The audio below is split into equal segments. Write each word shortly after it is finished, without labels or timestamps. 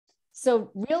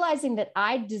So realizing that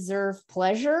I deserve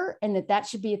pleasure and that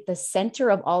should be at the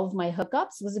center of all of my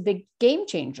hookups was a big game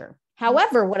changer.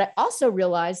 However, what I also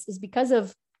realized is because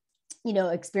of,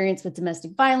 experience with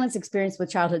domestic violence, experience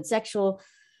with childhood sexual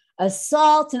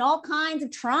assault and all kinds of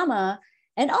trauma,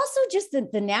 and also just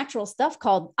the natural stuff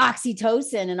called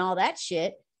oxytocin and all that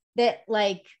shit, that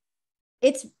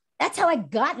that's how I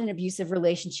got an abusive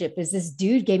relationship. Is this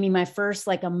dude gave me my first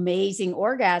amazing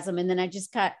orgasm. And then I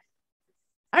just got,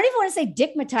 I don't even want to say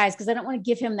dickmatized because I don't want to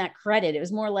give him that credit. It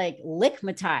was more like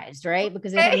lickmatized, right?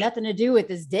 Because it had nothing to do with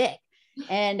his dick.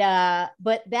 And,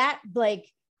 but that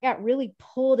got really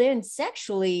pulled in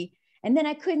sexually. And then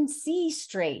I couldn't see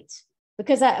straight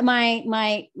because my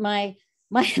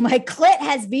clit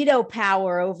has veto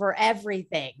power over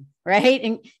everything,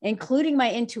 right? Including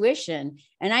my intuition.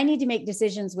 And I need to make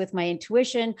decisions with my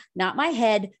intuition, not my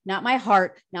head, not my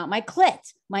heart, not my clit,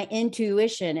 my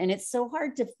intuition. And it's so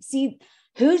hard to see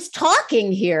who's talking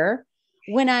here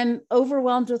when I'm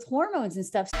overwhelmed with hormones and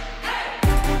stuff.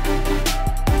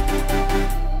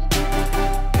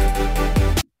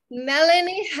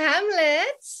 Melanie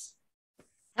Hamlett.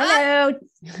 Hello. A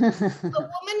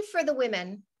woman for the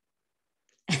women.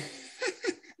 A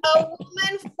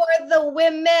woman for the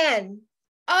women.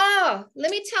 Oh, let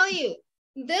me tell you,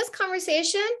 this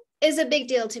conversation is a big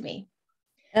deal to me.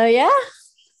 Oh, yeah?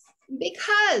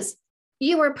 Because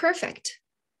you are perfect.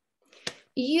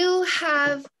 You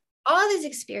have all these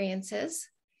experiences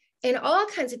in all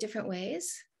kinds of different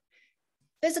ways.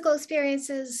 Physical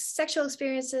experiences, sexual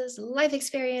experiences, life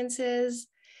experiences,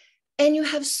 and you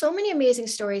have so many amazing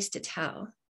stories to tell.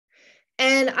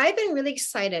 And I've been really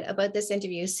excited about this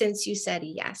interview since you said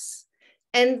yes.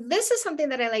 And this is something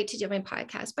that I like to do on my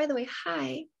podcast. By the way,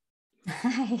 hi.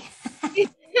 Hi.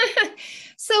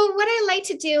 So what I like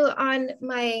to do on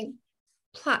my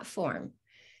platform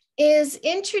is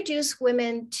introduce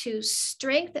women to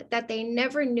strength that they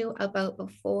never knew about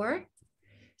before,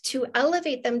 to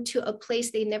elevate them to a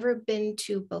place they've never been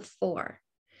to before.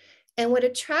 And what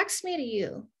attracts me to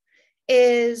you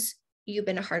is you've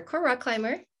been a hardcore rock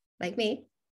climber, like me.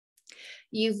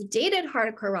 You've dated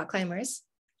hardcore rock climbers,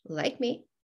 like me.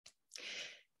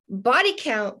 Body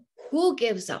count, who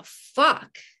gives a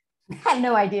fuck? I have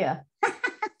no idea.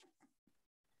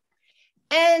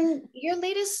 And your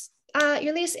latest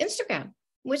Instagram,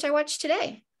 which I watched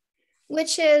today,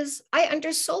 which is I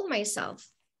undersold myself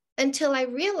until I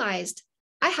realized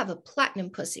I have a platinum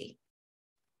pussy.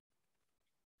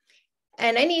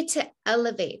 And I need to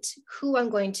elevate who I'm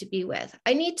going to be with.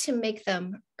 I need to make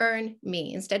them earn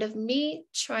me instead of me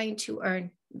trying to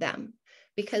earn them.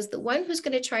 Because the one who's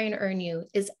going to try and earn you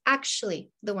is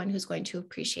actually the one who's going to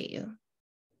appreciate you.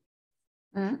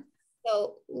 Mm-hmm.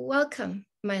 So welcome,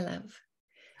 my love.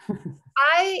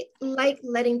 I like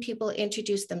letting people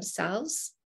introduce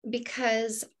themselves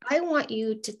because I want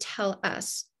you to tell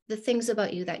us the things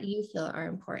about you that you feel are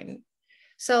important.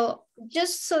 So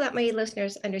just so that my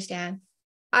listeners understand,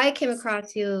 I came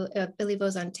across you, I believe it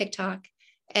was on TikTok,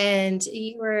 and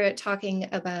you were talking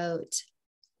about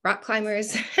rock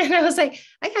climbers. And I was like,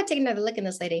 I got to take another look at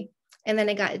this lady. And then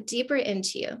I got deeper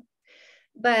into you.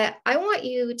 But I want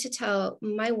you to tell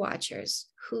my watchers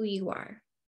who you are.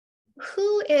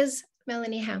 Who is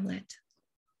Melanie Hamlett?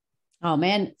 Oh,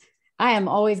 man. I am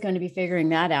always going to be figuring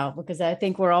that out because I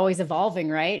think we're always evolving,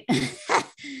 right?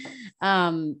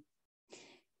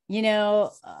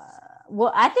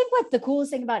 Well, I think what the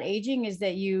coolest thing about aging is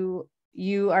that you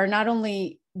are not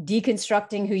only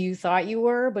deconstructing who you thought you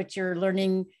were, but you're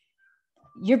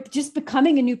you're just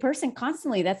becoming a new person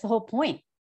constantly. That's the whole point.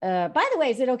 By the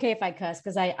way, is it okay if I cuss?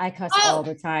 Because I cuss all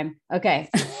the time. Okay.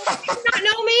 You not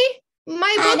know me?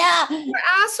 My books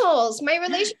are assholes. My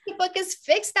relationship book is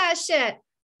fix that shit.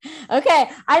 Okay.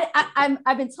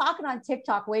 I've been talking on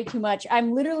TikTok way too much.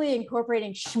 I'm literally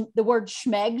incorporating the word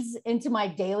schmegs into my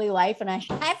daily life and I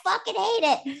fucking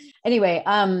hate it. Anyway.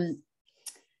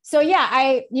 So yeah,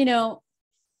 I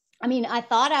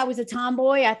thought I was a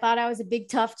tomboy. I thought I was a big,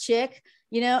 tough chick,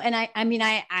 and I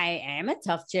am a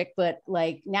tough chick, but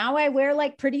now I wear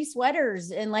pretty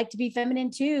sweaters and like to be feminine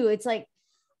too. It's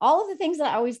all of the things that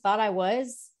I always thought I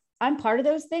was. I'm part of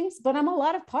those things, but I'm a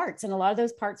lot of parts and a lot of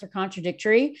those parts are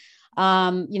contradictory.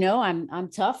 I'm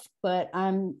tough, but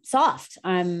I'm soft.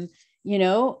 I'm,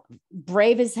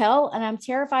 brave as hell. And I'm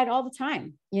terrified all the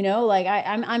time,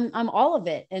 I'm all of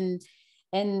it.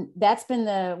 And that's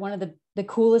been one of the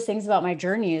coolest things about my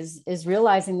journey is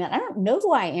realizing that I don't know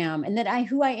who I am and that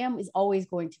who I am is always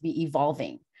going to be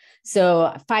evolving.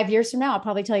 So 5 years from now, I'll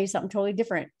probably tell you something totally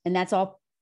different. And that's all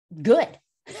good.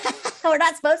 We're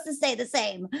not supposed to stay the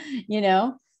same,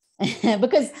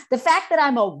 because the fact that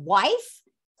I'm a wife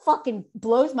fucking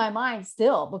blows my mind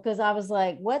still, because I was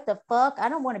like, what the fuck? I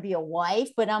don't want to be a wife,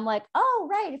 but I'm like, oh,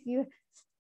 right.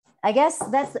 I guess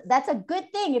that's a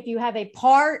good thing if you have a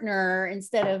partner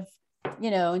instead of,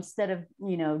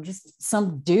 just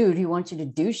some dude who wants you to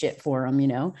do shit for him,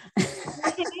 I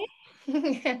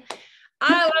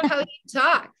love how you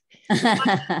talk.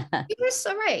 You were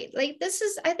so right. Like,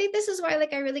 I think this is why,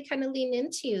 like, I really kind of lean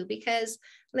into you, because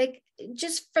like,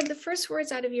 just from the first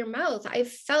words out of your mouth, I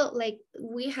felt like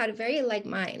we had very like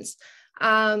minds.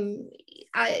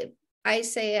 I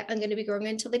say I'm going to be growing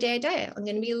until the day I die. I'm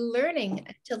going to be learning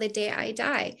until the day I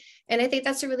die. And I think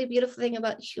that's a really beautiful thing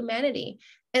about humanity.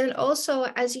 And also,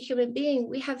 as a human being,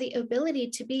 we have the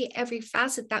ability to be every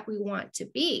facet that we want to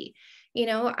be.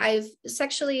 I've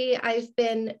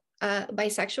been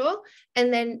bisexual,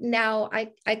 and then now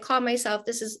I call myself,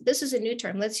 this is a new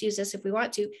term, let's use this if we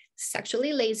want to,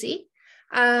 sexually lazy.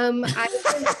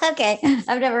 Okay,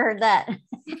 I've never heard that.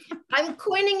 I'm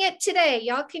coining it today.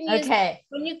 Y'all can use it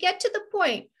when you get to the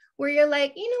point where you're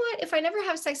like, you know what, if I never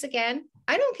have sex again,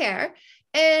 I don't care.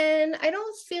 And I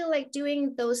don't feel like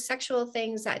doing those sexual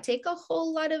things that take a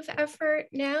whole lot of effort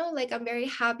now. Like, I'm very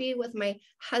happy with my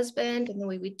husband and the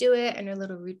way we do it, and our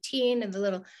little routine and the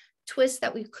little twist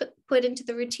that we could put into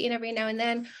the routine every now and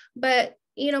then. But,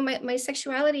 my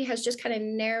sexuality has just kind of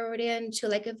narrowed into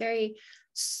like a very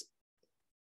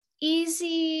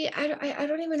easy, I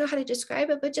don't even know how to describe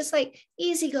it, but just like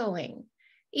easygoing.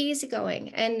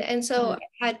 And so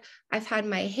I've had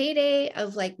my heyday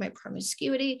of like my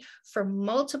promiscuity for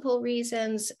multiple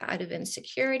reasons, out of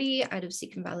insecurity, out of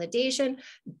seeking validation,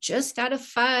 just out of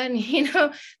fun.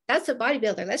 That's a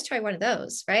bodybuilder, let's try one of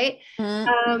those, right?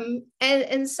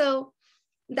 And so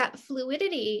that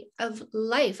fluidity of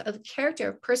life, of character,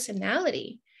 of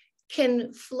personality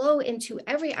can flow into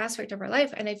every aspect of our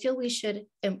life, and I feel we should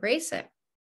embrace it.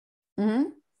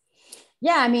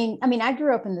 Yeah, I mean, I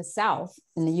grew up in the South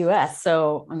in the US.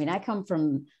 So, I come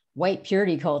from white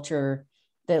purity culture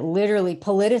that literally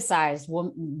politicized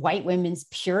white women's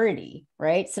purity,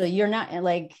 right? So you're not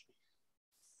like,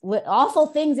 awful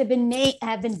things have been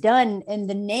done in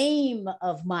the name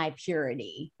of my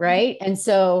purity, right? And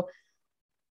so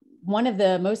one of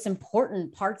the most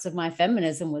important parts of my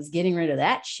feminism was getting rid of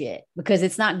that shit, because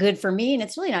it's not good for me, and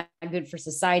it's really not good for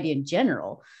society in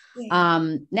general.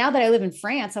 Now that I live in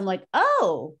France, I'm like,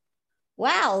 oh,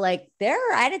 wow, like their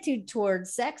attitude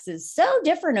towards sex is so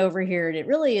different over here. And it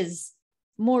really is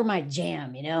more my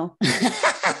jam,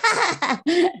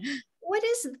 What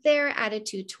is their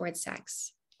attitude towards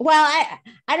sex? Well,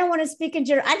 I don't want to speak in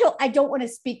general. I don't want to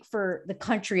speak for the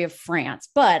country of France,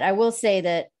 but I will say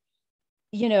that,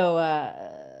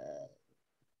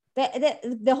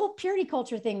 the whole purity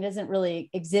culture thing doesn't really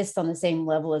exist on the same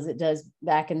level as it does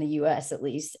back in the US, at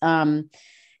least. And,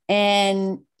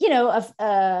 it's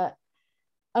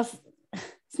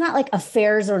not like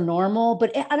affairs are normal,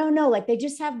 but I don't know, like they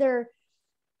just don't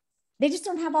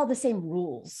have all the same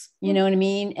rules, you know what I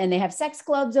mean? And they have sex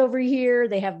clubs over here.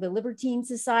 They have the Libertine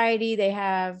Society.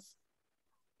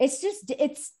 It's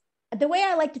the way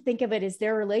I like to think of it is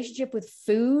their relationship with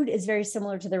food is very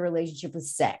similar to their relationship with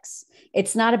sex.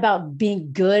 It's not about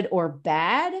being good or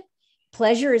bad.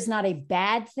 Pleasure is not a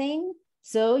bad thing.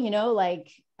 So,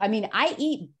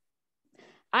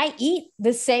 I eat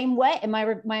the same way in my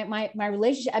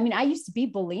relationship. I used to be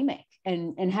bulimic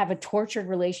and have a tortured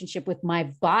relationship with my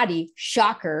body.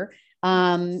 Shocker.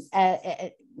 And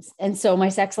so my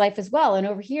sex life as well. And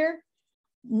over here,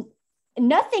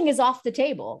 nothing is off the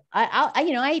table. I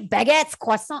eat baguettes,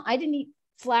 croissant. I didn't eat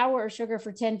flour or sugar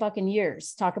for 10 fucking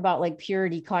years. Talk about like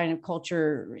purity kind of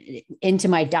culture into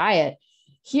my diet.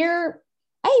 Here,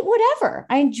 I eat whatever.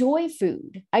 I enjoy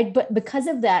food. But because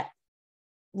of that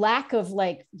lack of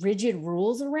like rigid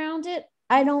rules around it,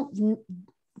 I don't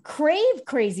crave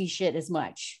crazy shit as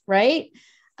much. Right.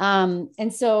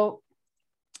 And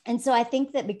so I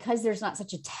think that because there's not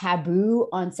such a taboo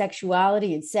on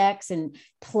sexuality and sex and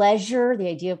pleasure, the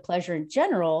idea of pleasure in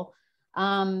general,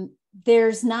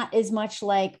 there's not as much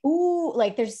like, ooh,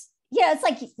 like it's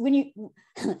like when you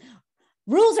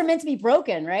rules are meant to be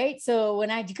broken, right? So when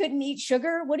I couldn't eat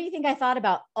sugar, what do you think I thought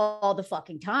about all the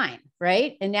fucking time,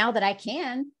 right? And now that I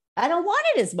don't want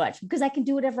it as much because I can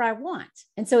do whatever I want.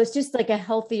 And so it's just like a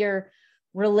healthier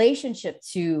relationship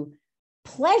to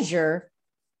pleasure.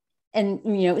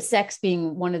 And, sex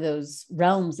being one of those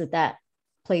realms that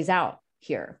plays out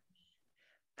here.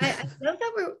 I love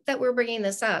that we're bringing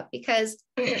this up because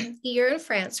you're in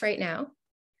France right now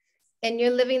and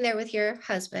you're living there with your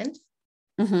husband,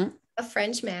 a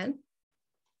French man.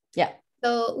 Yeah.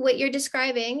 So what you're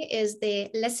describing is the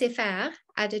laissez-faire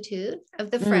attitude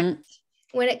of the French.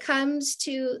 when it comes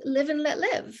to live and let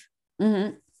live.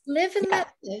 Mm-hmm. Live and let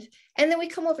live. And then we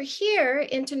come over here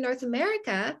into North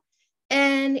America,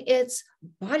 and it's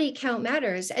body count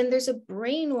matters. And there's a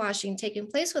brainwashing taking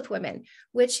place with women,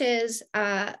 which is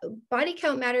body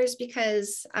count matters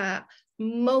because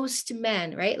most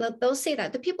men, right? They'll say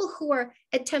that. The people who are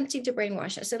attempting to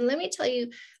brainwash us. And let me tell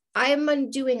you, I'm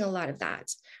undoing a lot of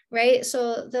that, right?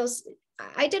 So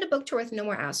I did a book tour with No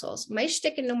More Assholes. My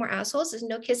shtick in No More Assholes is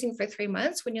no kissing for 3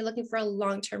 months when you're looking for a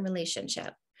long-term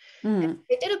relationship. Mm-hmm.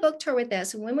 I did a book tour with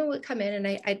this, and women would come in,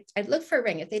 and I'd look for a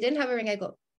ring. If they didn't have a ring, I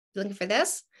go, looking for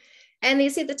this? And they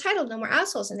see the title, No More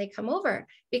Assholes, and they come over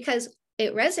because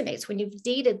it resonates. When you've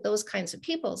dated those kinds of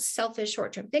people, selfish,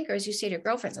 short-term thinkers, you say to your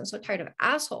girlfriends, I'm so tired of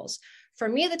assholes. For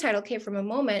me, the title came from a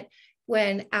moment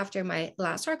when, after my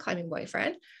last rock climbing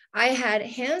boyfriend, I had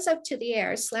hands up to the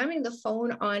air, slamming the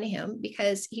phone on him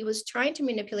because he was trying to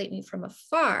manipulate me from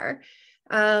afar.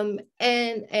 And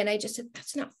I just said,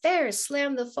 that's not fair.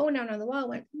 Slammed the phone down on the wall,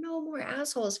 went, no more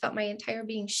assholes, felt my entire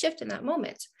being shift in that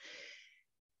moment.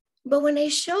 But when I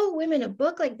show women a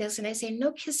book like this and I say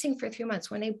no kissing for 3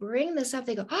 months, when I bring this up,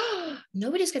 they go, oh,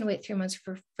 nobody's going to wait 3 months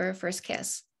for a first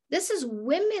kiss. This is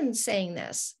women saying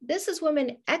this. This is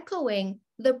women echoing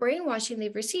the brainwashing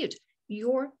they've received.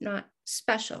 You're not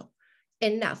special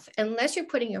enough. Unless you're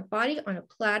putting your body on a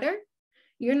platter,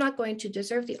 you're not going to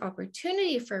deserve the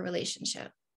opportunity for a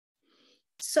relationship.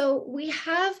 So we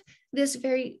have this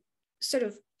very sort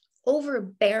of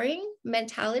overbearing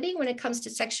mentality when it comes to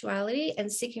sexuality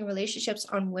and seeking relationships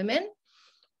on women,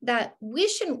 that we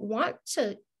shouldn't want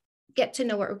to get to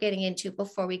know what we're getting into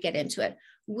before we get into it.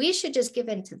 We should just give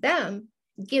in to them,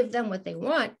 give them what they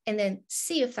want, and then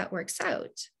see if that works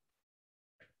out.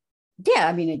 Yeah,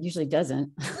 I mean, it usually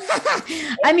doesn't.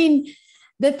 I mean,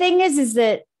 the thing is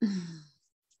that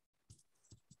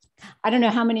I don't know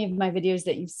how many of my videos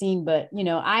that you've seen, but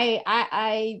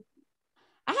I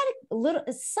had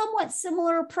a somewhat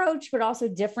similar approach, but also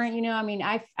different. I mean,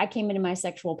 I came into my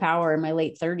sexual power in my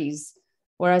late 30s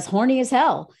where I was horny as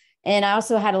hell. And I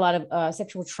also had a lot of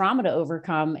sexual trauma to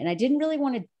overcome. And I didn't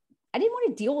want to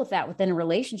deal with that within a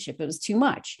relationship. It was too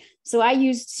much. So I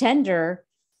used Tinder,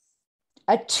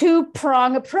 a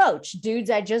 2-prong approach.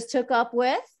 Dudes I just took up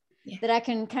with, that I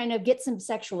can kind of get some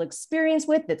sexual experience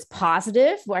with, that's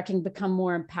positive, where I can become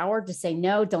more empowered to say,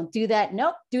 no, don't do that.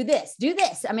 Nope, do this, do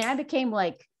this. I mean, I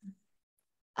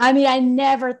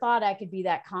never thought I could be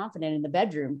that confident in the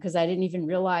bedroom because I didn't even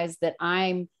realize that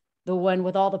I'm the one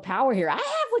with all the power here. I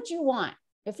have what you want.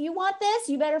 If you want this,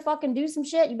 you better fucking do some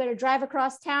shit. You better drive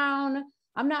across town.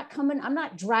 I'm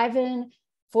not driving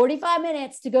 45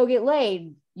 minutes to go get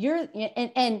laid.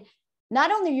 And not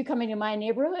only are you coming to my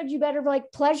neighborhood, you better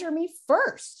pleasure me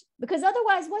first, because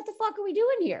otherwise, what the fuck are we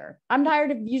doing here? I'm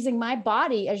tired of using my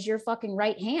body as your fucking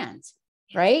right hand,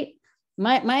 right?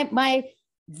 My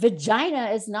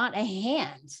vagina is not a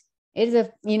hand. It is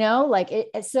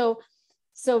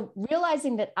so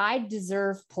realizing that I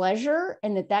deserve pleasure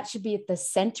and that should be at the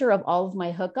center of all of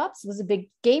my hookups was a big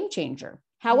game changer.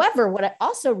 However, what I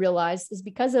also realized is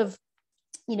because of,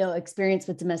 experience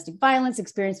with domestic violence,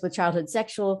 experience with childhood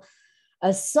sexual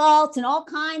assault and all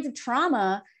kinds of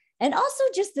trauma, and also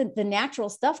just the natural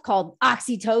stuff called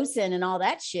oxytocin and all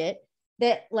that shit,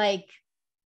 that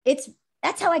that's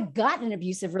how I got in an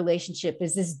abusive relationship.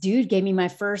 Is this dude gave me my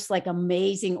first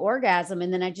amazing orgasm,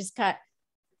 and then I just got,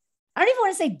 I don't even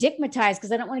want to say dickmatized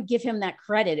because I don't want to give him that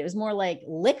credit. It was more like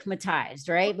lickmatized,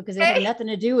 right? Because it had nothing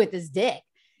to do with his dick.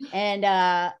 And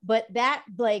but that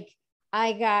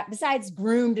I got, besides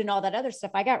groomed and all that other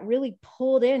stuff, I got really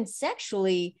pulled in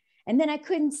sexually. And then I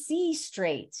couldn't see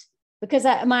straight because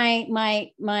my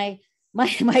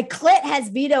clit has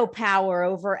veto power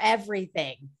over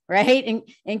everything, right?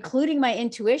 Including my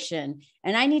intuition.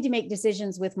 And I need to make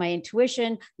decisions with my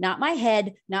intuition, not my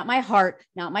head, not my heart,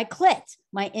 not my clit,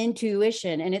 my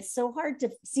intuition. And it's so hard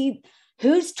to see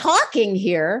who's talking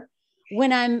here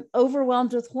when I'm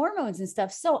overwhelmed with hormones and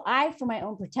stuff. So I, for my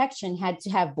own protection, had to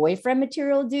have boyfriend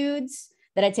material dudes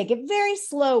that I take it very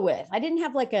slow with. I didn't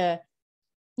have a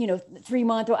 3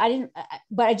 month, or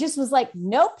but I just was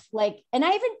nope. And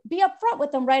I even be upfront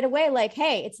with them right away.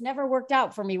 Hey, it's never worked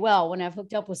out for me well when I've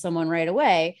hooked up with someone right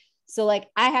away. So I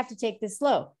have to take this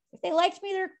slow. If they liked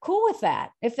me, they're cool with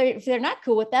that. If they're not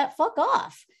cool with that, fuck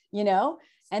off,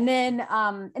 And then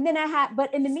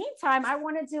but in the meantime, I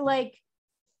wanted to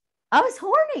I was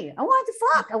horny. I wanted to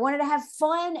fuck. I wanted to have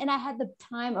fun. And I had the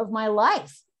time of my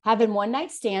life having one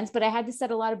night stands, but I had to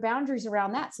set a lot of boundaries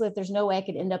around that so that there's no way I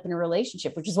could end up in a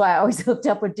relationship, which is why I always hooked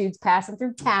up with dudes passing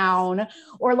through town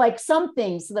or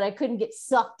something, so that I couldn't get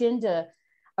sucked into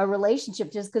a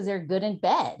relationship just because they're good in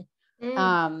bed.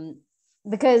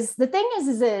 because the thing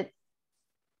is that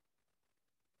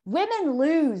women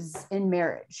lose in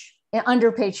marriage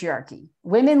under patriarchy.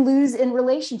 Women lose in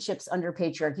relationships under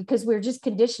patriarchy because we're just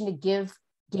conditioned to give,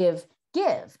 give,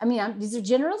 give. I mean, these are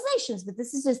generalizations, but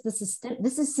this is just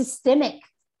this is systemic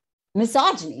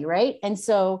misogyny, right? And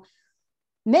so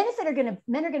men are going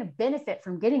to benefit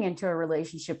from getting into a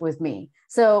relationship with me.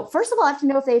 So first of all, I have to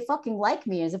know if they fucking like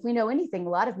me. As if we know anything, a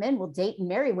lot of men will date and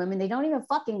marry women they don't even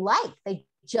fucking like. They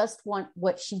just want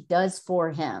what she does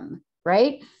for him,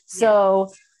 right? Yeah.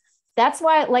 So that's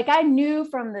why, like, I knew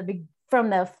from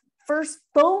the first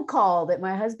phone call that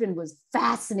my husband was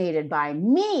fascinated by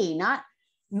me, not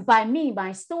by me,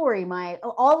 my story,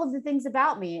 all of the things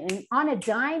about me. And on a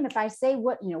dime, if I say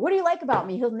what do you like about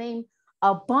me, he'll name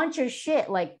a bunch of shit,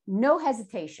 like no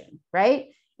hesitation, right?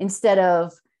 Instead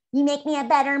of, you make me a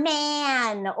better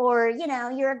man, or,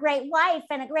 you're a great wife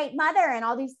and a great mother, and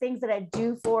all these things that I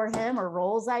do for him or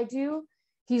roles I do.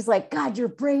 He's like, God, your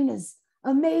brain is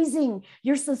amazing.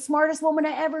 You're the smartest woman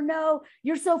I ever know.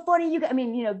 You're so funny.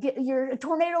 You're a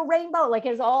tornado rainbow. Like,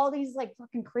 there's all these like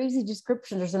fucking crazy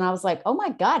descriptions. And I was like, oh my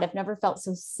God, I've never felt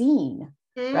so seen.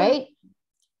 Right.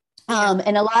 Yeah.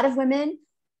 And a lot of women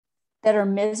that are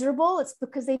miserable, it's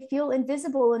because they feel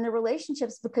invisible in their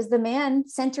relationships because the man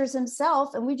centers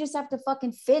himself and we just have to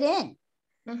fucking fit in.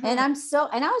 Mm-hmm. And I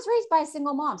was raised by a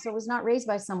single mom. So I was not raised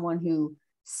by someone who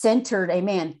centered a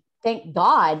man, thank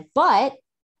God. But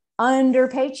under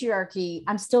patriarchy,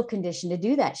 I'm still conditioned to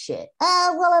do that shit.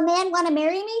 Will a man want to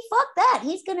marry me? Fuck that.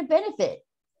 He's going to benefit.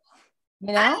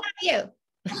 I love you.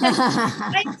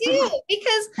 I do,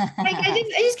 because like I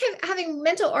just kept having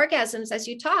mental orgasms as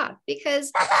you talk,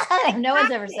 because no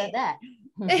one's ever said that.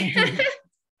 This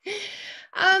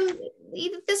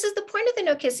is the point of the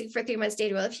no kissing for 3 months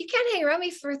dating rule. If you can't hang around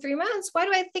me for 3 months, why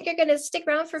do I think you're going to stick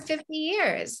around for 50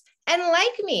 years and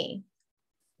like me?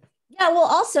 Yeah, well,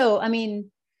 also, I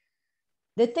mean,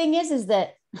 the thing is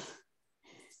that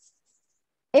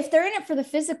if they're in it for the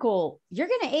physical, you're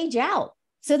going to age out.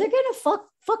 So they're going to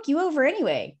fuck you over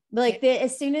anyway. Like,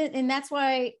 and that's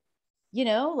why,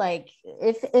 like,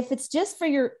 if it's just for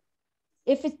your,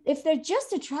 if they're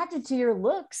just attracted to your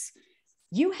looks,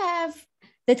 you have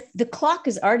the clock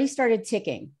has already started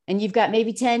ticking, and you've got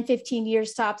maybe 10, 15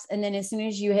 years tops. And then as soon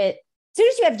as you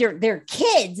have their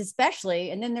kids,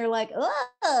 especially, and then they're like,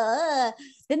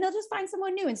 then they'll just find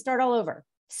someone new and start all over.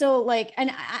 So like,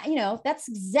 and that's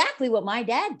exactly what my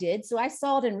dad did. So I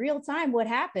saw it in real time, what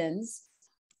happens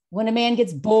when a man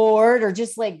gets bored or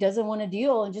just like doesn't want to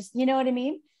deal, and just, you know what I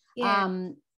mean? Yeah.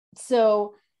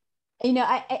 So,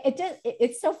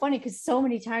 it's so funny because so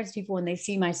many times people, when they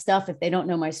see my stuff, if they don't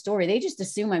know my story, they just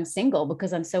assume I'm single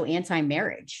because I'm so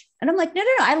anti-marriage. And I'm like, no,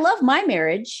 I love my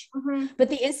marriage, but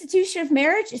the institution of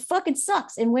marriage, it fucking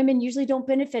sucks. And women usually don't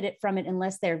benefit from it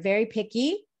unless they're very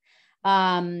picky.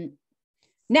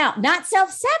 Now, not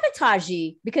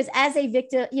self-sabotaging, because as a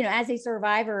victim, as a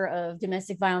survivor of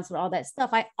domestic violence and all that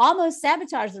stuff, I almost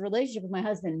sabotaged the relationship with my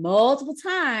husband multiple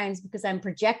times because I'm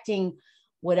projecting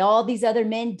what all these other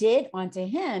men did onto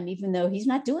him, even though he's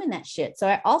not doing that shit. So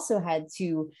I also had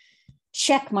to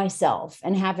check myself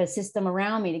and have a system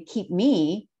around me to keep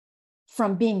me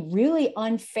from being really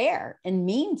unfair and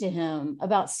mean to him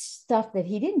about stuff that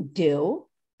he didn't do.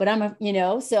 But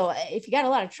so if you got a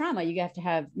lot of trauma, you have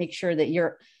to make sure that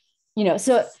you're,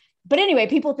 but anyway,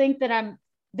 people think that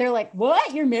they're like,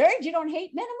 what? You're married? You don't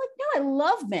hate men? I'm like, no, I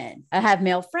love men. I have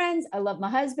male friends. I love my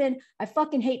husband. I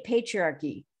fucking hate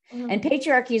patriarchy. And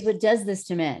patriarchy is what does this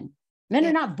to men. Men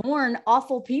are not born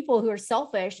awful people who are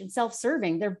selfish and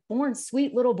self-serving. They're born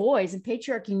sweet little boys, and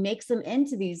patriarchy makes them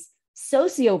into these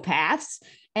sociopaths.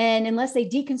 And unless they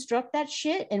deconstruct that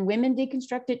shit, and women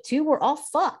deconstruct it too, we're all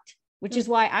fucked. Which is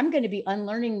why I'm going to be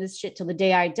unlearning this shit till the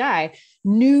day I die.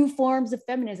 New forms of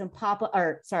feminism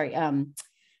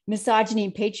misogyny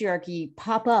and patriarchy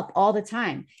pop up all the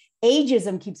time.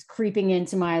 Ageism keeps creeping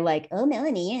into my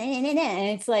Melanie, and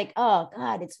it's like, oh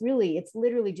God, it's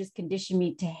literally just conditioned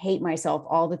me to hate myself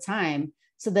all the time,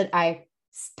 so that I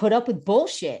put up with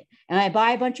bullshit and I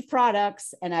buy a bunch of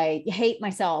products and I hate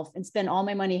myself and spend all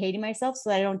my money hating myself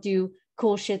so that I don't do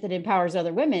cool shit that empowers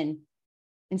other women.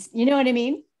 And you know what I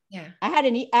mean? Yeah. I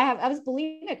was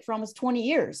bulimic for almost 20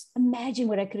 years. Imagine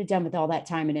what I could have done with all that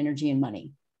time and energy and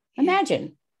money.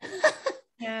 Imagine.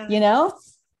 Yeah.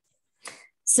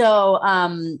 So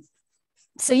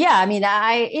yeah, I mean,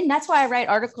 and that's why I write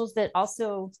articles that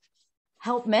also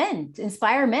help men, to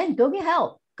inspire men. Go get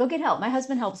help. My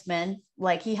husband helps men.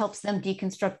 Like, he helps them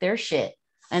deconstruct their shit.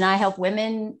 And I help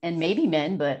women and maybe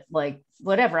men, but like,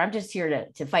 whatever. I'm just here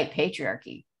to fight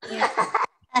patriarchy. Yeah.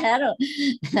 I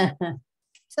don't.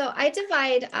 So I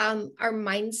divide our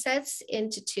mindsets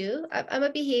into two. I'm a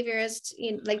behaviorist,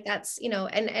 like that's,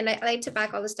 and I like to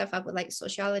back all this stuff up with like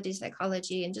sociology,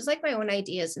 psychology, and just like my own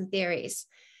ideas and theories.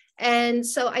 And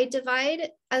so I divide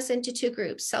us into two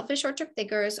groups, selfish short-term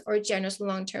thinkers or generous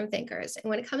long-term thinkers. And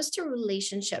when it comes to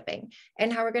relationshiping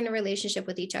and how we're going to relationship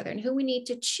with each other and who we need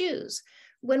to choose,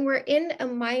 when we're in a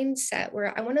mindset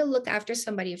where I want to look after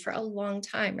somebody for a long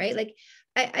time, right? Like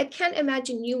I can't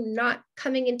imagine you not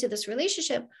coming into this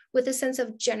relationship with a sense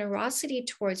of generosity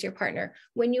towards your partner.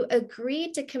 When you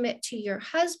agree to commit to your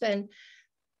husband,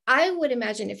 I would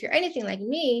imagine if you're anything like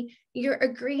me, you're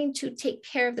agreeing to take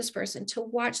care of this person, to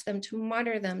watch them, to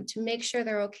monitor them, to make sure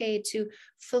they're okay, to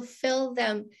fulfill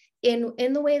them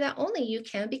in the way that only you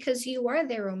can, because you are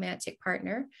their romantic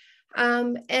partner,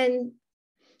 and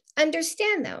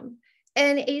understand them.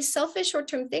 And a selfish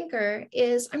short-term thinker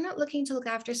is, I'm not looking to look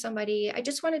after somebody. I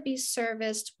just want to be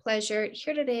serviced, pleasured,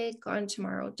 here today, gone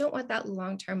tomorrow. Don't want that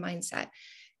long-term mindset.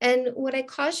 And what I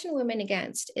caution women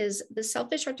against is the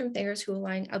selfish short-term thinkers who are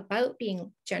lying about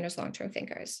being generous long-term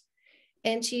thinkers.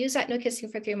 And to use that no kissing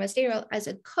for 3 months dating rule, as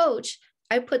a coach,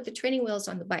 I put the training wheels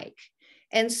on the bike.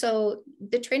 And so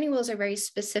the training wheels are very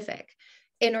specific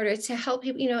in order to help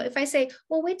people. If I say,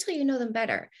 well, wait till you know them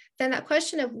better, then that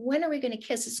question of when are we going to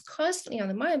kiss is constantly on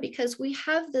the mind, because we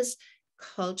have this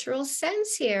cultural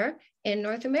sense here in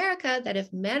North America that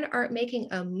if men aren't making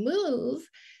a move,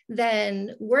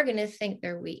 then we're going to think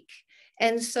they're weak.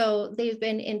 And so they've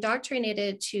been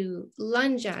indoctrinated to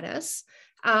lunge at us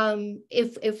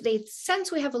if they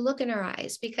sense we have a look in our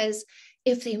eyes, because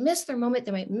if they miss their moment,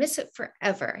 they might miss it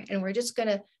forever. And we're just going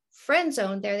to friend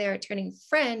zone. There they are, turning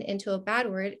friend into a bad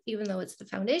word, even though it's the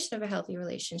foundation of a healthy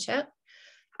relationship.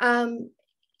 And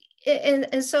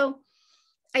so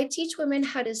I teach women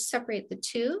how to separate the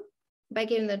two by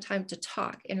giving them time to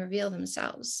talk and reveal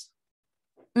themselves.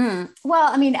 Well,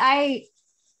 I mean,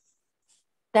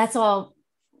 that's all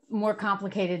more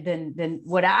complicated than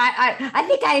what I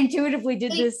think I intuitively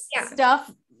did this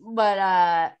stuff, but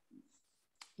I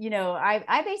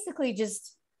basically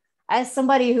just, as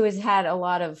somebody who has had a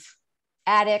lot of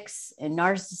addicts and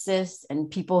narcissists and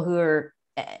people who are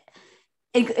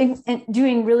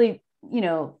doing really,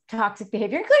 toxic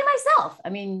behavior, including myself. I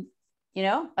mean,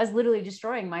 I was literally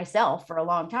destroying myself for a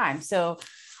long time. So,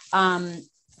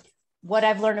 what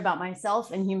I've learned about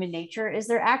myself and human nature is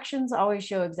their actions always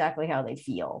show exactly how they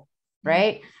feel.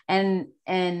 Right. And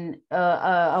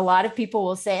a lot of people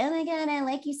will say, oh my God, I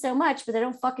like you so much, but they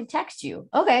don't fucking text you.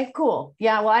 Okay, cool.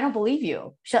 Yeah. Well, I don't believe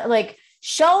you.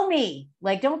 Show me,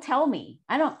 like, don't tell me.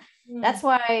 I don't, that's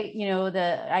why,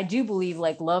 I do believe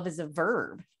like love is a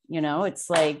verb, it's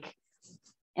like,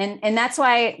 and that's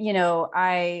why,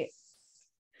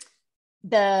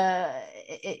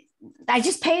 I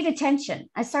just paid attention.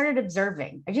 I started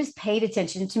observing. I just paid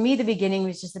attention. To me, the beginning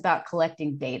was just about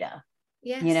collecting data.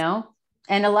 Yes.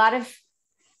 And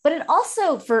but it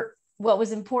also, for what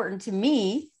was important to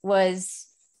me was,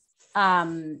 I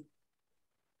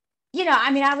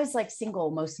was like single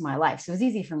most of my life. So it was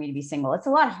easy for me to be single. It's a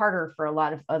lot harder for a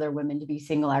lot of other women to be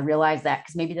single. I realize that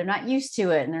because maybe they're not used to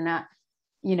it and they're not,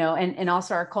 and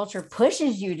also our culture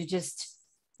pushes you to just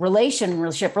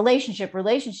relationship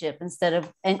instead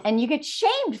of, and you get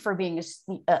shamed for being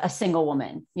a single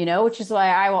woman, which is why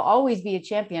I will always be a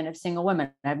champion of single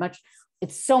women.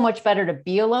 It's so much better to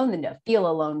be alone than to feel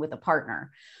alone with a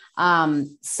partner.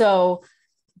 So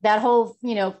that whole,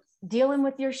 dealing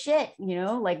with your shit,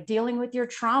 like dealing with your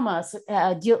trauma,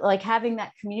 like having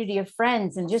that community of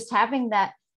friends and just having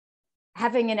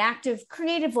an active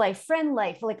creative life, friend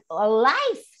life, like a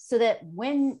life, so that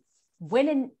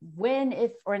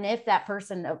if that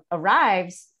person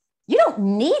arrives, you don't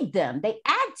need them. They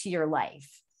add to your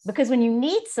life, because when you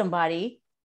need somebody,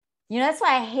 that's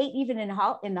why I hate, even in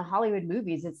the Hollywood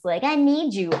movies, it's like, I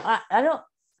need you. I don't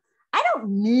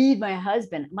need my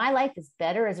husband. My life is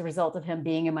better as a result of him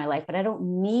being in my life, but I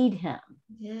don't need him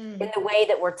in the way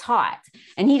that we're taught.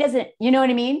 And he doesn't, you know what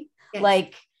I mean? Yes.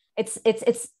 Like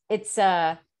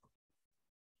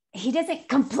he doesn't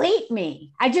complete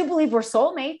me. I do believe we're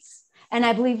soulmates, and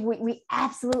I believe we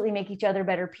absolutely make each other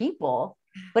better people.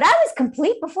 But I was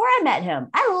complete before I met him.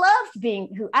 I loved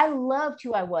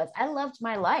who I was. I loved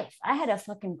my life. I had a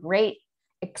fucking great,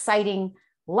 exciting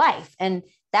life. And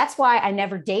that's why I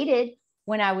never dated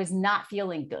when I was not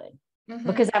feeling good,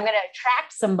 because I'm going to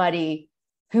attract somebody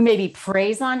who maybe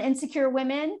preys on insecure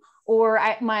women, or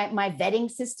my vetting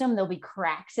system, there'll be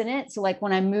cracks in it. So like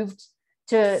when I moved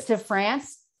to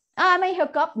France, I may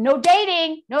hook up, no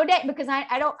dating, no date, because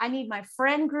I need my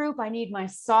friend group. I need my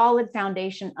solid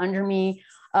foundation under me.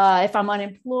 If I'm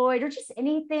unemployed or just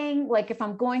anything, like if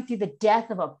I'm going through the death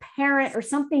of a parent or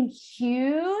something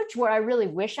huge where I really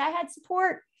wish I had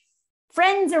support,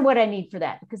 friends are what I need for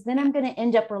that, because then I'm going to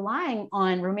end up relying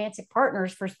on romantic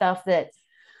partners for stuff that,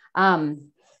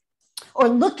 or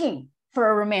looking for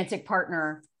a romantic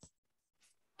partner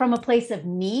from a place of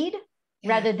need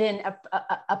rather than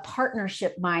a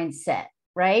partnership mindset,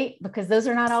 right? Because those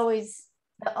are not always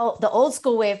the old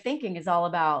school way of thinking is all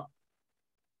about,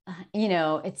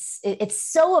 it's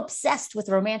so obsessed with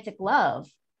romantic love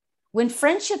when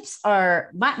friendships are,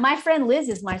 my friend Liz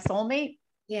is my soulmate.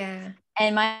 Yeah.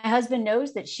 And my husband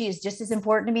knows that she is just as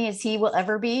important to me as he will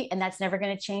ever be. And that's never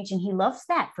going to change. And he loves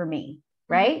that for me.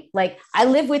 Right. Like I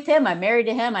live with him. I'm married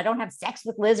to him. I don't have sex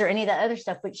with Liz or any of the other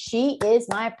stuff, but she is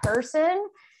my person.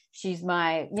 She's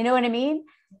my, you know what I mean?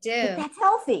 Dude. That's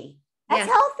healthy.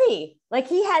 That's healthy. Like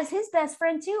he has his best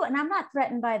friend too. And I'm not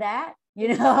threatened by that,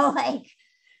 like,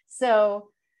 so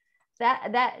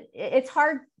that it's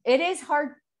hard. It is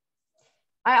hard.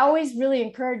 I always really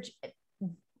encourage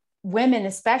women,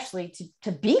 especially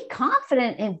to be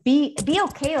confident and be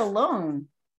okay alone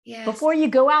before you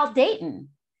go out dating.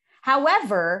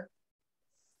 However,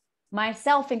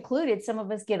 myself included, some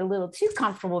of us get a little too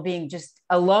comfortable being just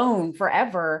alone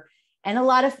forever. And a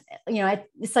lot of,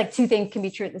 it's like two things can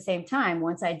be true at the same time.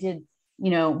 Once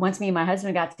once me and my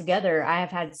husband got together, I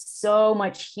have had so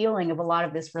much healing of a lot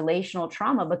of this relational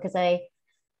trauma because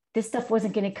this stuff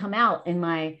wasn't going to come out in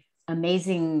my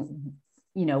amazing,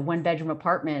 1-bedroom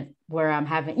apartment where I'm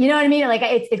having, you know what I mean? Like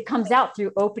it comes out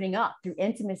through opening up, through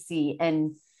intimacy.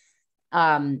 And,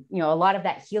 a lot of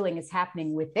that healing is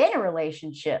happening within a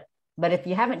relationship. But if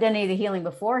you haven't done any of the healing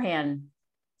beforehand,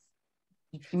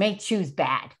 you may choose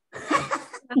bad,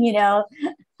 Yeah.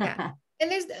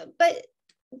 And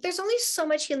there's only so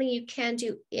much healing you can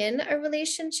do in a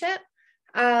relationship.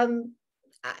 I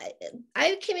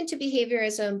came into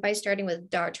behaviorism by starting with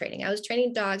dog training. I was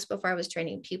training dogs before I was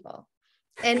training people.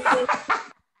 And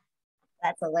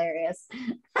that's hilarious.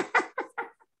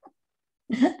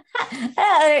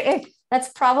 That's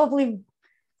probably,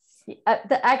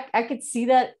 I could see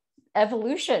that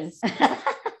evolution.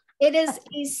 It is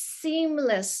a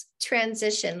seamless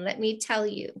transition, let me tell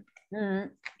you. Mm-hmm.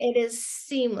 It is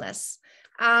seamless.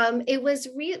 It was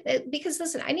real because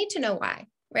listen, I need to know why,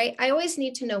 right? I always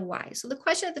need to know why. So the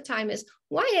question at the time is,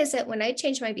 why is it when I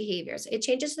change my behaviors, it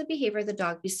changes the behavior of the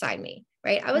dog beside me,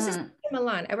 right? I was in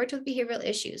Milan. I worked with behavioral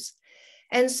issues.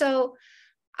 And so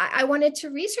I wanted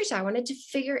to research that. I wanted to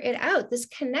figure it out, this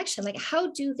connection, like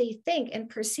how do they think and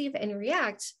perceive and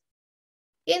react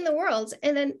in the world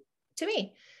and then to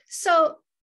me. So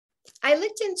I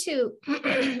looked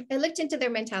into their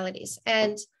mentalities,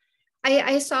 and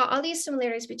I saw all these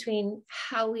similarities between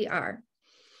how we are.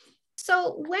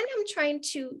 So when I'm trying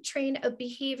to train a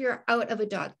behavior out of a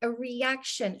dog, a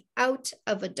reaction out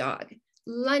of a dog,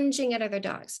 lunging at other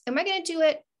dogs, am I going to do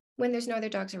it when there's no other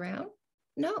dogs around?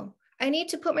 No. I need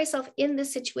to put myself in the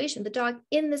situation, the dog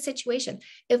in the situation.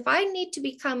 If I need to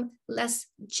become less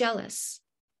jealous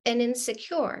and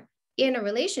insecure in a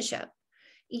relationship,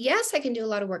 yes, I can do a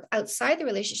lot of work outside the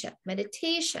relationship,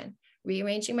 meditation,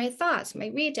 rearranging my thoughts, my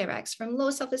redirects from low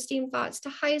self-esteem thoughts to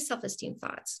high self-esteem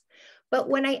thoughts. But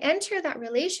when I enter that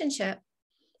relationship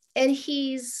and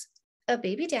he's a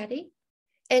baby daddy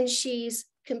and she's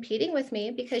competing with me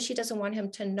because she doesn't want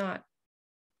him to not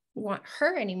want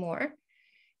her anymore,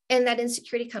 and that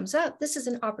insecurity comes up, this is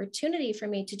an opportunity for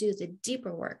me to do the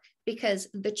deeper work because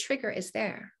the trigger is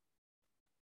there.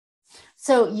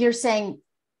 So you're saying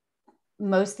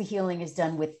most of the healing is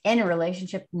done within a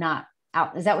relationship, not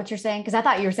out. Is that what you're saying? Because I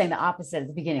thought you were saying the opposite at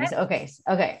the beginning. So,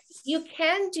 okay. You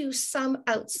can do some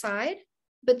outside,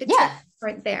 but the triggers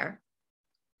aren't there.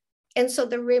 And so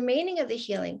the remaining of the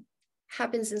healing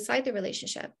happens inside the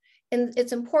relationship. And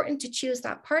it's important to choose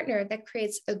that partner that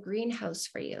creates a greenhouse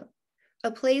for you,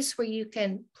 a place where you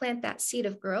can plant that seed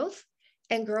of growth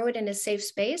and grow it in a safe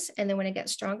space. And then when it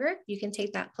gets stronger, you can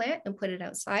take that plant and put it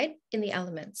outside in the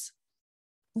elements.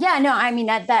 Yeah, no, I mean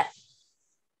that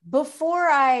before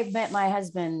I met my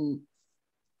husband,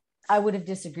 I would have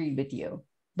disagreed with you.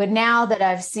 But now that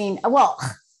I've seen, well,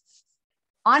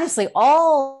 honestly,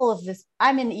 all of this,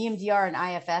 I'm in EMDR and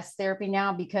IFS therapy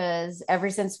now because ever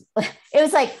since it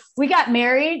was like we got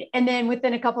married, and then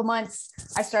within a couple months,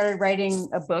 I started writing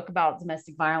a book about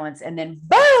domestic violence, and then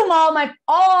boom, all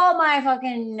my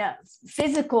fucking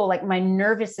physical, like my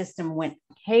nervous system went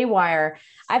haywire.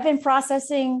 I've been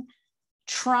processing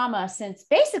trauma since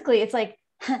basically it's like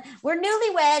we're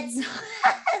newlyweds.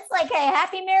 It's like, hey,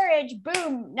 happy marriage.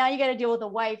 Boom. Now you got to deal with a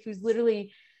wife who's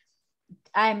literally,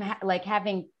 like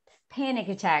having panic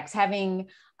attacks, having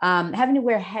to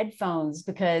wear headphones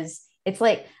because it's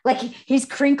like he's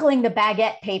crinkling the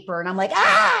baguette paper. And I'm like,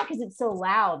 because it's so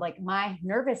loud. Like my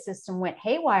nervous system went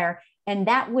haywire. And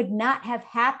that would not have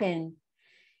happened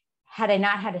had I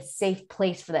not had a safe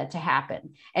place for that to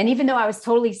happen. And even though I was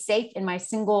totally safe in my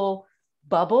single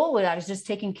bubble, when I was just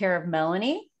taking care of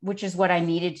Melanie, which is what I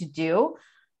needed to do,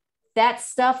 that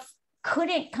stuff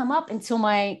couldn't come up until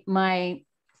my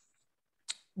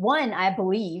one, I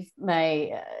believe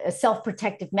my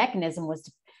self-protective mechanism was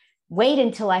to wait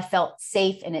until I felt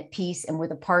safe and at peace and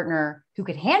with a partner who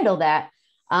could handle that.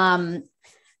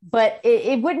 But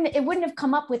it wouldn't have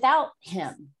come up without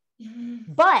him.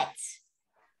 Mm-hmm. But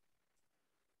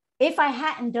if I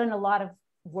hadn't done a lot of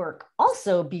work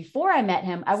also before I met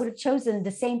him, I would have chosen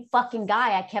the same fucking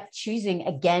guy I kept choosing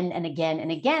again and again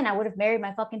and again. I would have married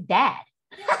my fucking dad.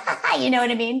 You know what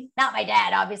I mean? Not my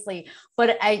dad, obviously,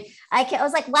 but I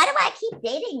was like, why do I keep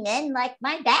dating men like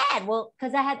my dad? Well,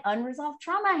 because I had unresolved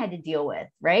trauma I had to deal with,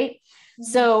 right? Mm-hmm.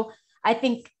 So I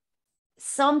think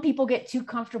some people get too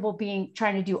comfortable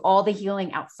trying to do all the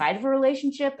healing outside of a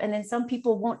relationship. And then some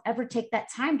people won't ever take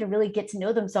that time to really get to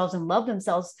know themselves and love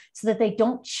themselves so that they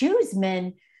don't choose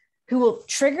men who will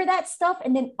trigger that stuff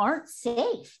and then aren't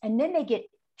safe. And then they get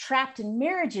trapped in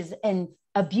marriages and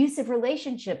abusive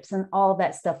relationships and all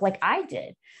that stuff like I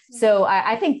did. So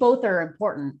I think both are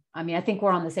important. I mean, I think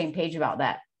we're on the same page about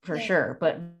that for sure.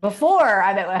 But before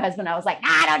I met my husband, I was like,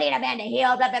 I don't need a man to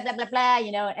heal, blah, blah, blah, blah, blah,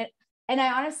 you know. And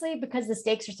I honestly, because the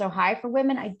stakes are so high for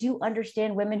women, I do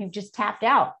understand women who just tapped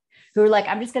out, who are like,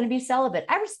 I'm just going to be celibate.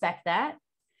 I respect that.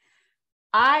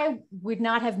 I would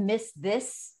not have missed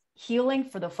this healing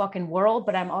for the fucking world,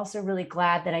 but I'm also really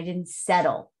glad that I didn't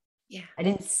settle. Yeah. I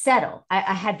didn't settle.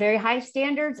 I had very high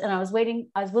standards and I was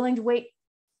willing to wait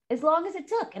as long as it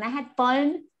took. And I had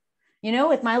fun, you know,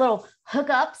 with my little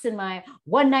hookups and my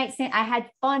one night stand. I had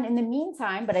fun in the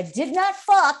meantime, but I did not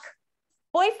fuck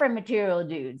boyfriend material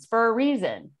dudes for a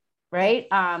reason, right?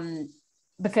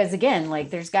 Because again, like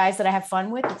there's guys that I have fun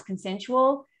with, it's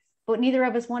consensual, but neither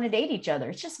of us want to date each other.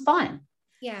 It's just fun.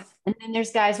 Yeah. And then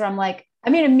there's guys where I'm like, I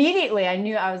mean, immediately I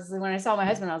knew when I saw my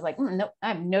husband, I was like, no, I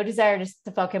have no desire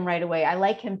to fuck him right away. I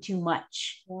like him too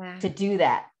much to do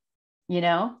that, you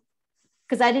know,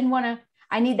 because I didn't want to,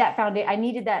 I need that foundation. I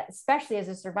needed that, especially as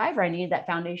a survivor, I needed that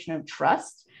foundation of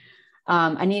trust.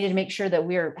 I needed to make sure that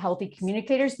we're healthy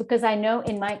communicators because I know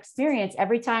in my experience,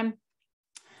 every time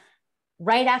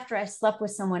right after I slept with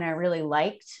someone I really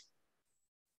liked,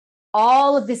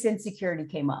 all of this insecurity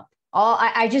came up.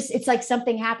 It's like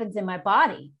something happens in my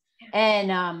body.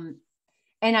 And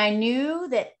I knew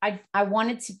that I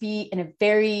wanted to be in a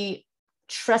very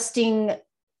trusting,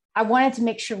 I wanted to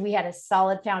make sure we had a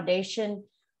solid foundation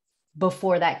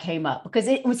before that came up because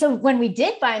so when we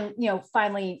did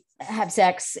finally have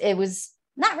sex, it was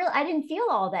not really, I didn't feel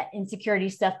all that insecurity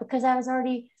stuff because I was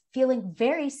already feeling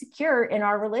very secure in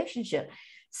our relationship.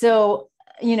 So,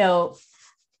 you know,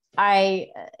 and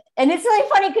it's really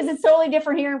funny because it's totally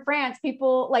different here in France.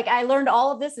 People like, I learned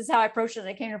all of this is how I approached it.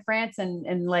 I came to France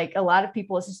and like a lot of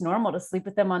people, it's just normal to sleep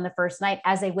with them on the first night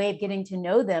as a way of getting to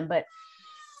know them. But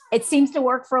it seems to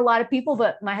work for a lot of people,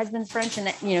 but my husband's French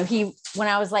and you know, when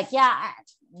I was like,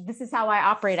 this is how I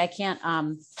operate. I can't,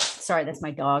 sorry, that's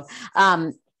my dog.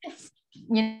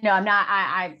 You know,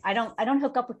 I don't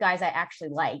hook up with guys I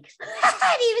actually like.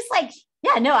 And he was like,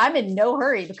 yeah, no, I'm in no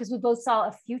hurry because we both saw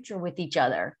a future with each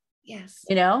other. Yes.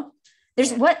 You know,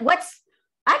 there's I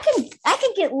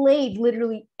can get laid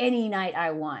literally any night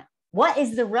I want. What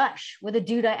is the rush with a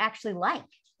dude I actually like?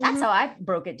 That's how I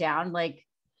broke it down. Like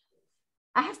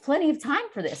I have plenty of time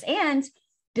for this and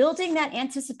building that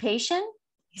anticipation.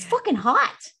 It's fucking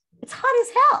hot. It's hot as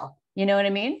hell. You know what I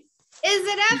mean? Is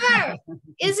it ever?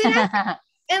 Is it ever?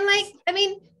 And like, I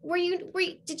mean,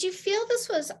 did you feel this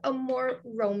was a more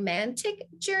romantic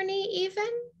journey even?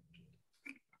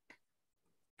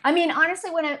 I mean,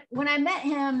 honestly, when I met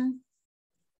him,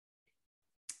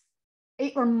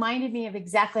 it reminded me of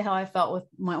exactly how I felt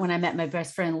when I met my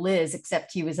best friend, Liz,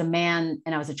 except he was a man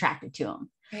and I was attracted to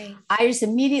him. Right. I just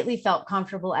immediately felt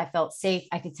comfortable. I felt safe.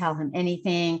 I could tell him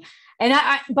anything. And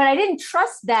but I didn't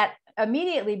trust that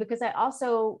immediately because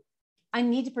I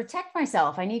need to protect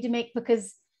myself. I need to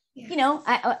because, you know,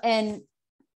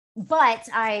 what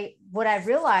I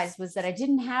realized was that I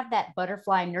didn't have that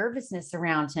butterfly nervousness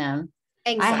around him.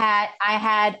 Exactly.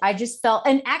 I just felt,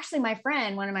 and actually my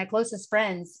friend, one of my closest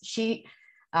friends,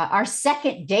 our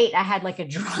second date, I had like a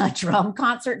drum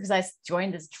concert because I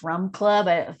joined this drum club,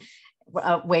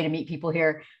 a way to meet people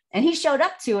here. and he showed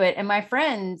up to it, and my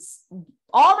friends,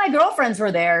 all my girlfriends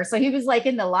were there. So he was like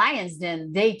in the lion's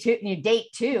den, date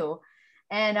two.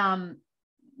 And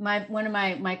one of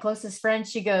my closest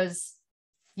friends, she goes,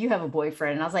 "You have a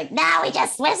boyfriend?" And I was like, "No,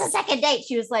 where's the second date?"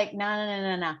 She was like,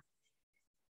 No.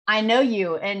 I know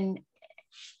you. And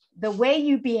the way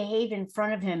you behave in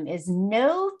front of him is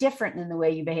no different than the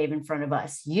way you behave in front of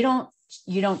us. You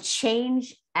don't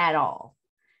change at all.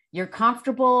 You're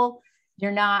comfortable.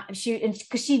 You're not,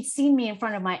 because she'd seen me in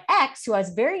front of my ex, who I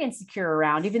was very insecure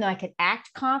around. Even though I could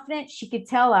act confident, she could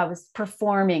tell I was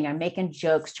performing. I'm making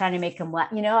jokes, trying to make him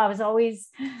laugh. I was always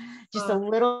just a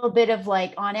little bit of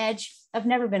like on edge. I've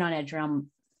never been on edge around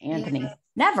Anthony. Yeah.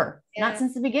 Never. Yeah. Not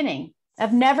since the beginning.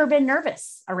 I've never been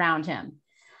nervous around him.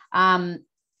 And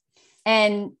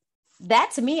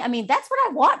that, to me, I mean, that's what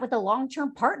I want with a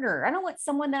long-term partner. I don't want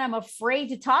someone that I'm afraid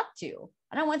to talk to.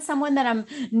 I don't want someone that I'm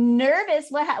nervous.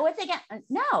 What they got?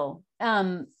 No.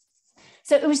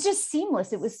 So it was just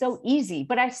seamless. It was so easy,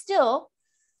 but I still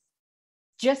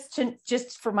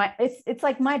it's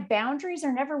like my boundaries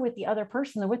are never with the other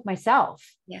person. They're with myself.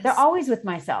 Yes. They're always with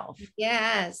myself.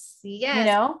 Yes. I'm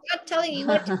not telling you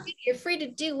what to do. You're free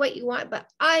to do what you want, but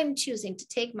I'm choosing to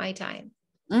take my time.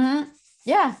 Mm-hmm.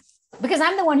 Yeah. Because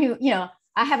I'm the one who,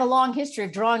 I have a long history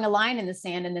of drawing a line in the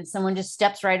sand, and then someone just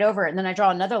steps right over it. And then I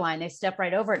draw another line, they step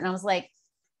right over it. And I was like,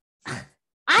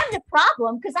 I'm the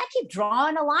problem because I keep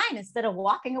drawing a line instead of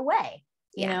walking away,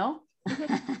 you know?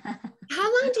 How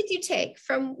long did you take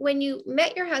from when you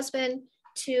met your husband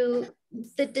to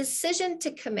the decision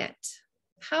to commit?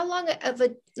 How long of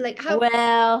a,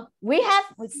 well, we have,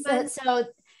 so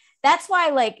that's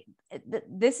why,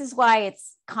 this is why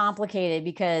it's complicated,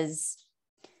 because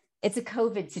it's a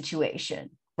COVID situation,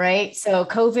 right? So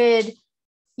COVID,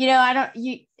 we're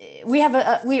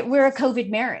a COVID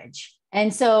marriage.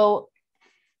 And so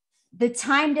the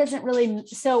time doesn't really,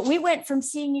 so we went from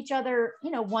seeing each other,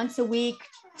 once a week,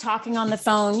 talking on the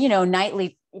phone,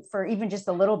 nightly for even just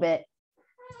a little bit,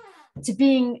 to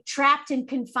being trapped in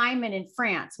confinement in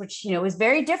France, which, was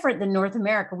very different than North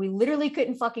America. We literally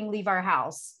couldn't fucking leave our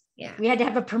house. Yeah. We had to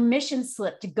have a permission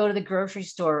slip to go to the grocery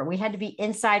store. We had to be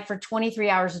inside for 23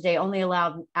 hours a day, only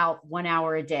allowed out 1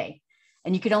 hour a day.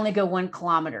 And you could only go 1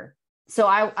 kilometer. So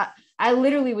I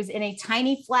literally was in a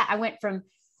tiny flat. I went from,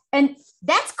 and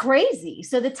that's crazy.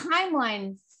 So the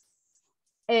timeline,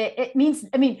 it means,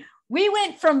 we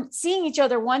went from seeing each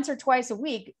other once or twice a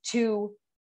week to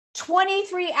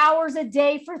 23 hours a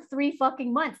day for 3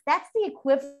 fucking months. That's the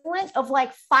equivalent of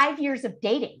 5 years of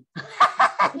dating.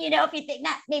 If you think,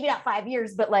 maybe not 5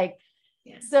 years, but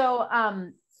so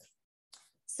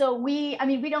we'd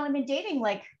only been dating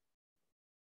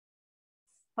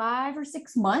 5 or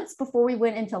 6 months before we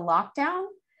went into lockdown.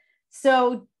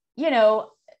 So,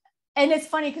 and it's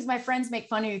funny because my friends make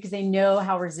fun of you because they know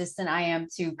how resistant I am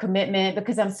to commitment,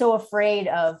 because I'm so afraid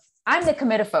I'm the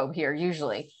committophobe here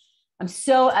usually. I've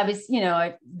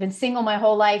been single my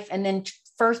whole life. And then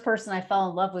first person I fell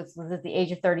in love with was at the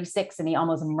age of 36, and he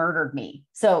almost murdered me.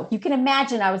 So you can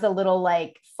imagine I was a little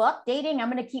fuck dating.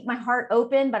 I'm going to keep my heart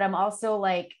open, but I'm also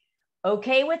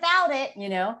okay without it,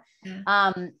 Yeah.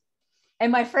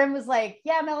 And my friend was like,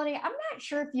 "Yeah, Melanie, I'm not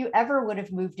sure if you ever would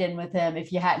have moved in with him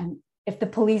if the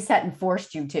police hadn't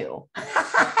forced you to,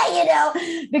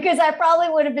 because I probably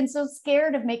would have been so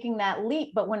scared of making that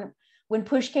leap. But when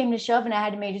push came to shove and I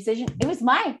had to make a decision, it was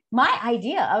my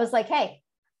idea. I was like, hey,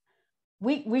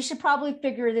 we should probably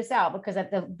figure this out, because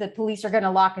the police are going to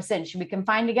lock us in. Should we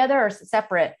confine together or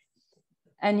separate?"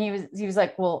 And he was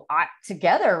like, "Well,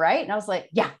 together, right?" And I was like,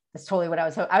 "Yeah, that's totally what I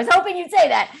was hoping you'd say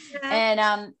that." Yeah.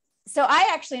 And so I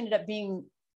actually ended up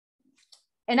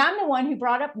and I'm the one who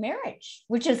brought up marriage,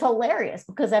 which is hilarious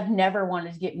because I've never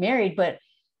wanted to get married. But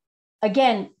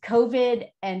again, COVID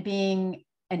and being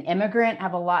an immigrant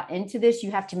have a lot into this. You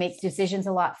have to make decisions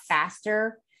a lot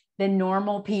faster than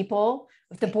normal people.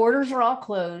 If the borders are all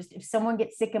closed, if someone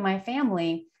gets sick in my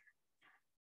family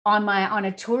on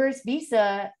a tourist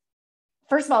visa,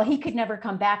 first of all, he could never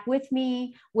come back with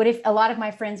me. What if a lot of my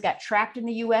friends got trapped in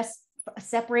the US,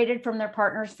 separated from their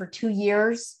partners for 2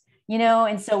 years,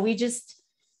 And so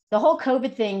the whole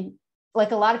COVID thing,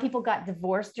 a lot of people got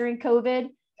divorced during COVID,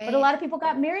 but a lot of people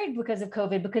got married because of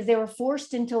COVID, because they were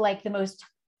forced into the most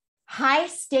high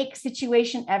stakes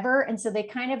situation ever. And so they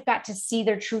kind of got to see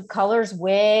their true colors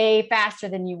way faster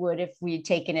than you would if we'd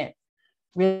taken it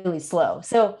really slow.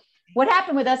 So what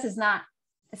happened with us it's not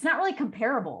really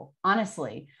comparable,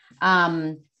 honestly.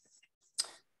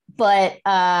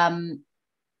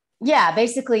 Yeah,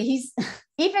 basically he's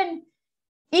even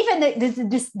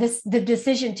the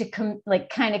decision to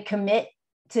kind of commit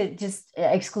to just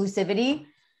exclusivity.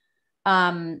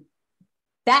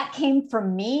 that came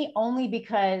from me only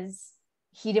because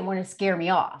he didn't want to scare me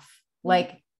off.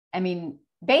 Like, I mean,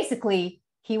 basically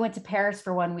he went to Paris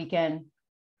for one weekend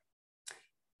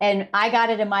and I got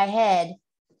it in my head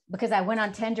because I went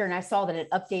on Tinder and I saw that it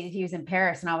updated he was in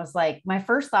Paris. And I was like, my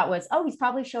first thought was, oh, he's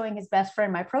probably showing his best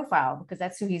friend my profile because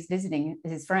that's who he's visiting,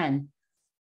 his friend.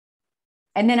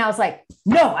 And then I was like,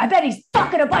 no, I bet he's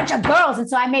fucking a bunch of girls. And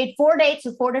so I made 4 dates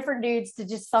with 4 different dudes to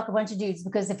just fuck a bunch of dudes,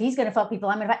 because if he's going to fuck people,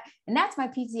 I'm going to fuck. And that's my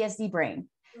PTSD brain.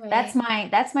 Right.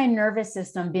 That's my nervous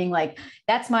system being like,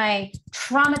 that's my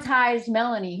traumatized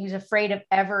Melanie who's afraid of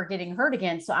ever getting hurt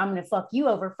again. So I'm going to fuck you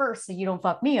over first so you don't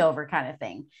fuck me over, kind of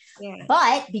thing. Yeah.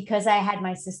 But because I had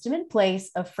my system in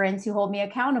place of friends who hold me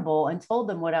accountable and told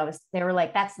them what they were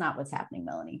like, that's not what's happening,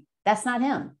 Melanie. That's not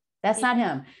him. That's not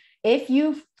him. If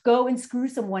you go and screw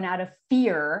someone out of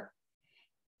fear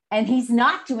and he's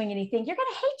not doing anything, you're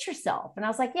going to hate yourself. And I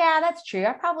was like, yeah, that's true.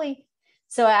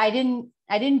 So I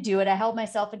didn't do it. I held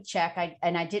myself in check.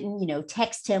 I didn't,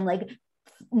 text him like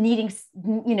needing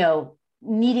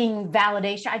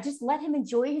validation. I just let him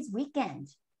enjoy his weekend.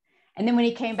 And then when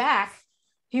he came back,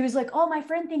 he was like, oh, my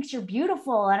friend thinks you're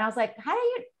beautiful. And I was like,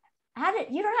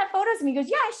 you don't have photos of me? He goes,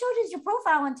 yeah, I showed his your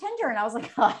profile on Tinder. And I was like,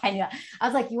 oh, I know. I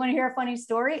was like, you want to hear a funny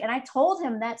story? And I told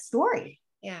him that story.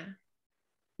 Yeah.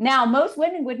 Now, most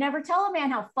women would never tell a man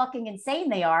how fucking insane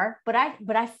they are, but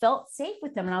I felt safe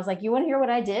with them. And I was like, you want to hear what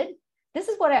I did? This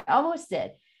is what I almost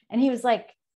did. And he was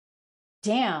like,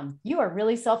 damn, you are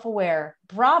really self-aware.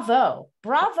 Bravo.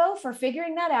 Bravo for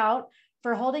figuring that out,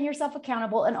 for holding yourself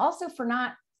accountable, and also for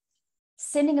not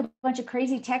sending a bunch of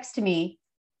crazy texts to me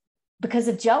because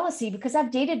of jealousy, because I've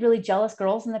dated really jealous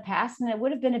girls in the past, and it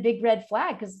would have been a big red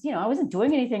flag because, I wasn't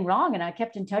doing anything wrong and I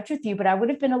kept in touch with you, but I would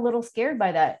have been a little scared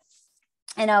by that.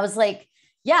 And I was like,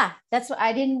 yeah, that's what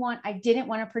I didn't want. I didn't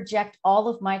want to project all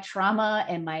of my trauma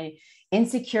and my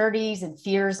insecurities and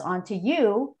fears onto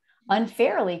you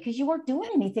unfairly because you weren't doing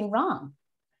anything wrong,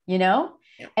 Yeah.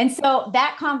 And so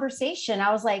that conversation,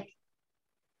 I was like,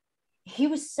 he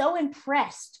was so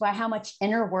impressed by how much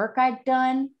inner work I'd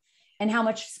done and how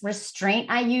much restraint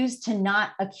I used to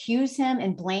not accuse him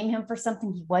and blame him for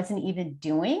something he wasn't even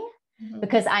doing.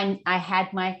 Because I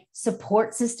had my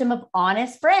support system of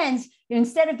honest friends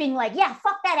instead of being like, yeah,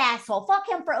 fuck that asshole, fuck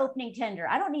him for opening Tinder.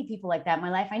 I don't need people like that in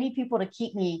my life. I need people to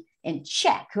keep me in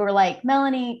check who are like,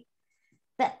 Melanie,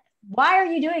 why are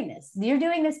you doing this? You're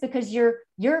doing this because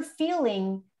you're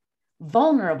feeling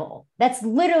vulnerable. That's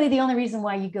literally the only reason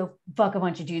why you go fuck a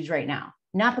bunch of dudes right now,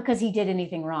 not because he did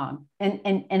anything wrong.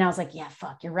 And I was like, yeah,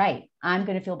 fuck, you're right. I'm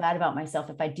going to feel bad about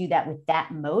myself if I do that with that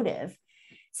motive.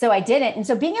 So I didn't. And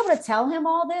so being able to tell him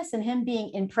all this and him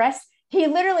being impressed, he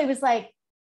literally was like,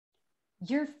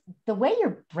 the way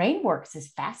your brain works is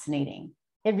fascinating.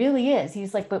 It really is.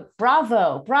 He's like, but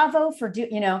bravo for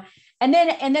and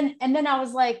then I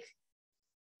was like,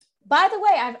 by the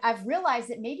way, I've realized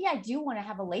that maybe I do want to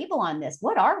have a label on this.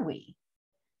 What are we?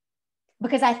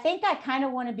 Because I think I kind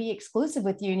of want to be exclusive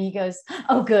with you. And he goes,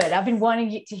 oh, good. I've been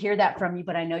wanting to hear that from you,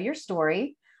 but I know your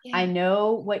story. Yeah. I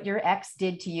know what your ex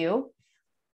did to you.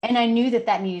 And I knew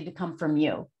that needed to come from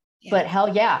you, but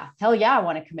hell yeah, I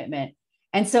want a commitment.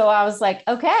 And so I was like,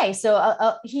 okay.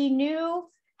 So he knew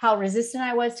how resistant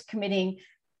I was to committing,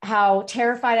 how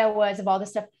terrified I was of all this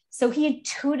stuff. So he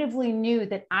intuitively knew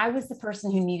that I was the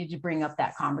person who needed to bring up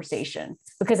that conversation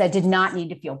because I did not need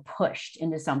to feel pushed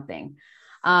into something.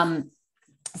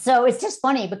 So it's just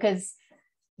funny because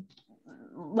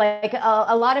like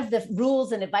a lot of the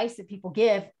rules and advice that people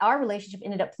give, our relationship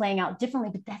ended up playing out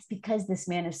differently, but that's because this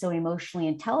man is so emotionally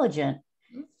intelligent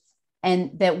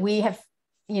and that we have,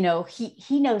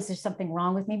 he knows there's something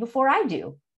wrong with me before I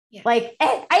do. Yeah. Like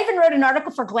I even wrote an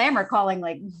article for Glamour calling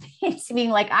being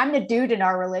like, I'm the dude in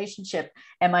our relationship.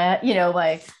 And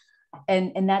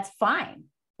and that's fine.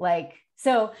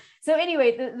 So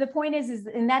anyway, the point is,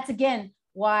 and that's again,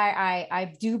 why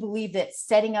I do believe that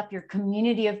setting up your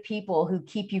community of people who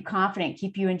keep you confident,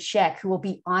 keep you in check, who will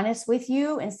be honest with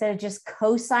you instead of just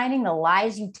co-signing the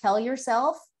lies you tell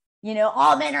yourself,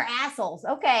 all men are assholes.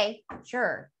 Okay,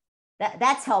 sure.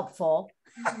 That's helpful.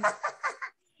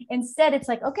 Instead, it's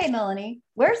like, okay, Melanie,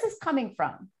 where's this coming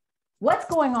from? What's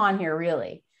going on here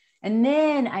really? And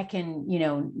then I can,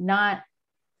 not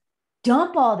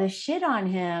dump all this shit on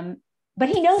him, but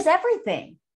he knows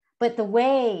everything. But the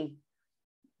way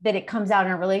that it comes out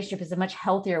in a relationship is a much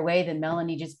healthier way than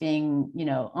Melanie just being,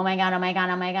 oh my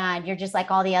God, you're just like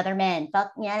all the other men.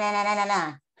 Fuck,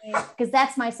 yeah, because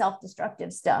that's my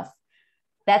self-destructive stuff.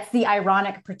 That's the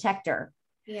ironic protector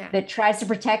that tries to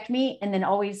protect me and then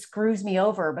always screws me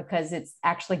over because it's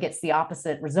actually gets the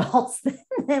opposite results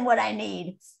than what I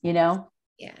need, Yeah.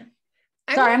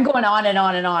 Sorry, I'm going on and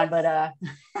on and on, but I'm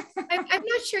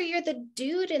not sure you're the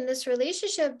dude in this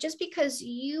relationship just because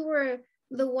you were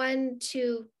the one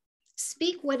to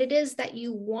speak what it is that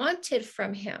you wanted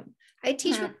from him. I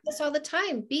teach people this all the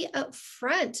time. Be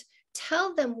upfront.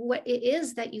 Tell them what it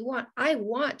is that you want. I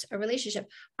want a relationship.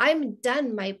 I'm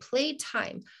done my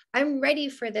playtime. I'm ready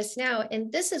for this now. And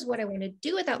this is what I want to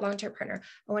do with that long-term partner.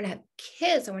 I want to have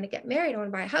kids. I want to get married. I want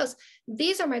to buy a house.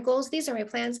 These are my goals. These are my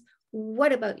plans.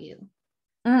 What about you?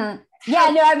 Yeah,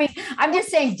 no, I mean, I'm just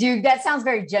saying, dude, that sounds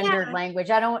very gendered language.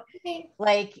 I don't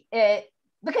like it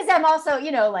because I'm also,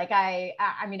 like I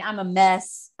mean, I'm a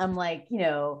mess. I'm like,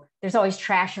 there's always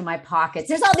trash in my pockets.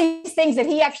 There's all these things that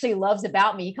he actually loves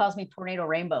about me. He calls me Tornado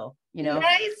Rainbow,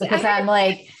 Nice. because I'm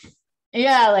like,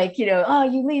 yeah, like, oh,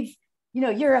 you leave,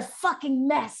 you're a fucking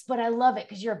mess, but I love it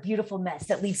because you're a beautiful mess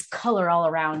that leaves color all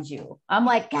around you. I'm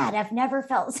like, God, I've never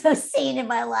felt so seen in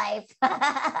my life.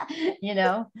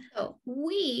 So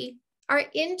we are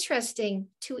interesting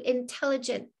to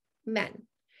intelligent men.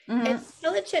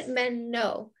 Intelligent men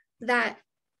know that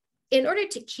in order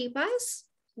to keep us,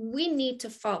 we need to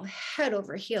fall head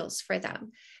over heels for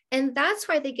them. And that's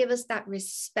why they give us that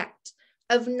respect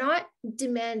of not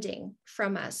demanding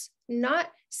from us, not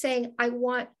saying, I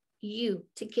want you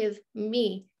to give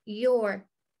me your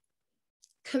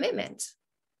commitment.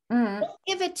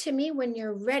 Give it to me when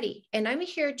you're ready. And I'm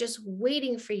here just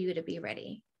waiting for you to be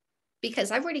ready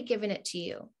because I've already given it to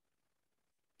you.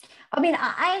 I mean,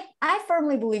 I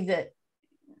firmly believe that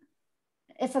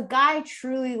if a guy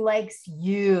truly likes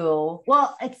you,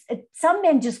 well, some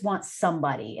men just want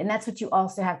somebody. And that's what you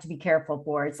also have to be careful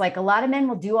for. It's like a lot of men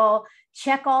will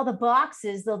check all the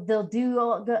boxes. They'll do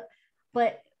all the,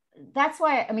 but that's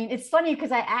why, I mean, it's funny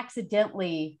because I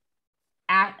accidentally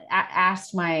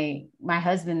asked my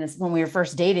husband this when we were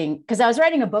first dating, because I was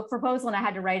writing a book proposal and I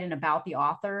had to write an about the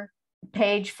author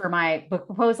page for my book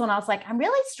proposal. And I was like, I'm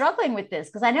really struggling with this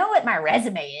because I know what my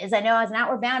resume is. I know I was an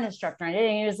Outward Bound instructor. And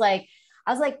he was like,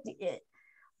 I was like,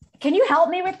 can you help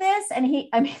me with this? And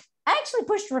I actually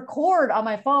pushed record on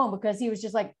my phone because he was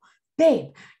just like,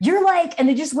 babe, you're like, and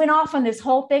it just went off on this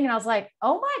whole thing. And I was like,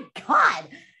 oh my God.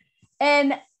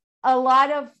 And a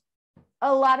lot of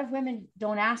women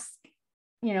don't ask,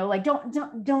 like,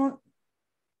 don't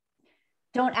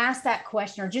ask that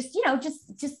question, or just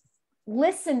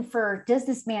listen for, does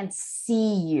this man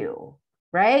see you?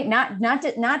 Right? Not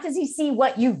does he see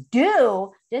what you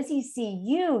do? Does he see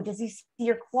you? Does he see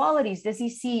your qualities? Does he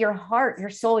see your heart,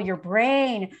 your soul, your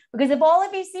brain? Because if all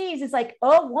of he sees is like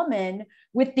a woman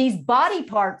with these body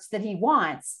parts that he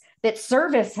wants that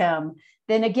service him,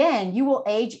 then again, you will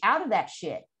age out of that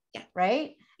shit. Yeah.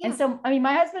 Right. Yeah. And so, I mean,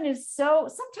 my husband is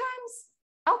sometimes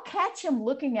I'll catch him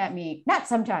looking at me, not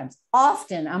sometimes,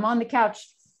 often I'm on the couch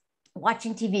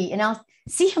watching TV and I'll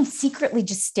see him secretly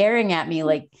just staring at me,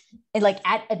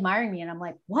 admiring me. And I'm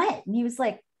like, what? And he was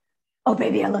like, oh,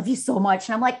 baby, I love you so much.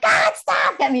 And I'm like, God,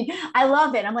 stop. I mean, I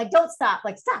love it. I'm like, don't stop.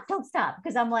 Like, stop, don't stop.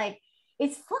 Because I'm like,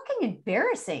 it's fucking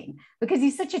embarrassing because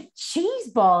he's such a cheese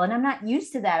ball. And I'm not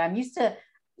used to that. I'm used to,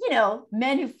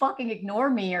 men who fucking ignore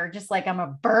me or just like I'm a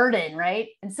burden. Right.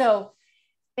 And so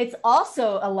it's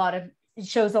also it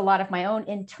shows a lot of my own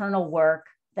internal work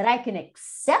that I can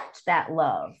accept that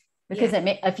love. Because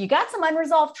if you got some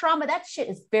unresolved trauma, that shit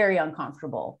is very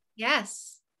uncomfortable.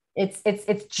 Yes.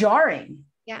 It's jarring.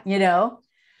 Yeah.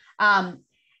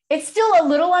 It's still a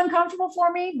little uncomfortable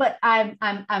for me, but I'm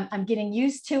getting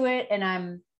used to it and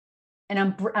I'm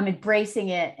embracing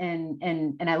it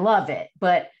and I love it.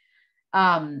 But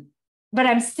I'm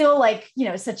still like,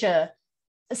 such a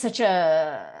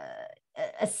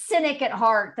cynic at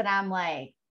heart that I'm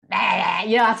like,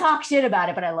 I talk shit about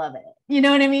it, but I love it. You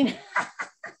know what I mean?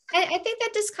 I think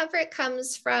that discomfort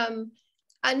comes from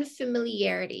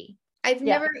unfamiliarity. I've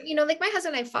never, like my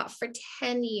husband and I fought for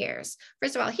 10 years.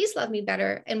 First of all, he's loved me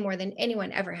better and more than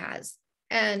anyone ever has.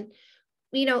 And,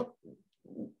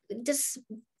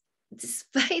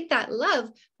 despite that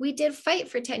love, we did fight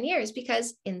for 10 years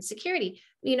because insecurity.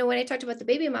 When I talked about the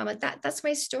baby mama, that's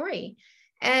my story.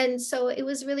 And so it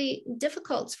was really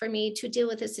difficult for me to deal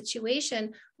with a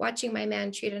situation, watching my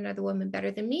man treat another woman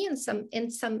better than me in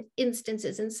some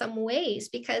instances, in some ways,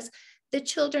 because the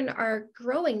children are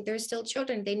growing. They're still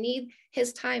children. They need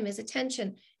his time, his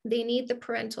attention. They need the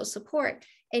parental support.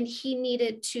 And he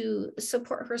needed to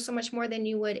support her so much more than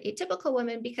you would a typical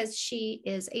woman because she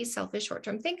is a selfish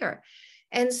short-term thinker.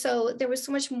 And so there was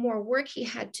so much more work he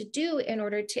had to do in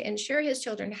order to ensure his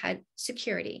children had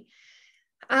security.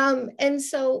 And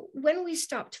so when we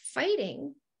stopped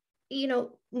fighting,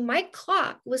 my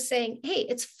clock was saying, hey,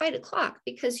 it's fight o'clock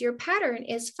because your pattern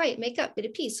is fight, make up, bit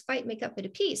of peace, fight, make up, bit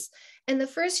of peace. And the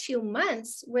first few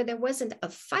months where there wasn't a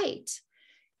fight,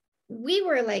 we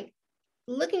were like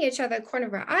looking at each other at the corner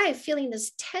of our eye, feeling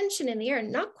this tension in the air,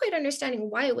 not quite understanding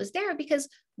why it was there because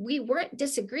we weren't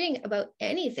disagreeing about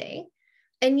anything.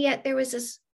 And yet there was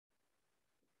this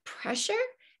pressure.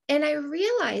 And I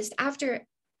realized after,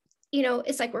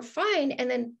 it's like we're fine. And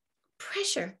then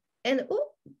pressure. And,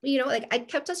 like I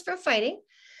kept us from fighting.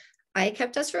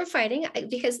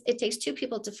 Because it takes two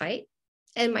people to fight.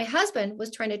 And my husband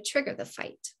was trying to trigger the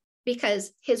fight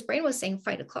because his brain was saying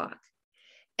fight o'clock.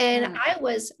 And I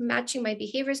was matching my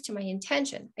behaviors to my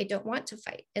intention. I don't want to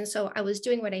fight. And so I was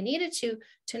doing what I needed to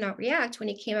not react when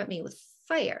he came at me with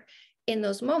fire in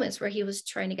those moments where he was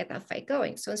trying to get that fight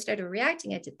going. So instead of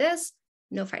reacting, I did this,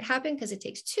 no fight happened because it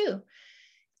takes two.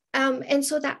 And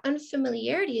so that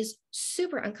unfamiliarity is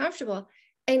super uncomfortable.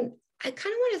 And I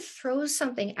kind of want to throw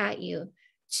something at you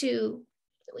to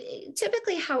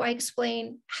typically how I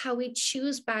explain how we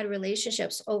choose bad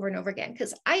relationships over and over again,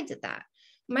 because I did that.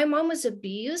 My mom was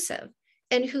abusive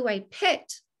and who I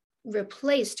picked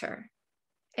replaced her.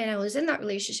 And I was in that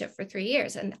relationship for 3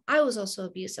 years and I was also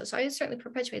abusive. So I certainly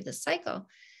perpetuated this cycle.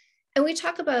 And we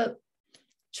talk about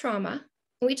trauma.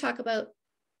 And we talk about,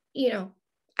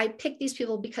 I picked these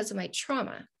people because of my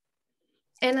trauma.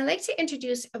 And I like to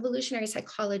introduce evolutionary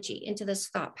psychology into this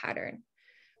thought pattern,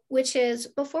 which is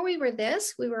before we were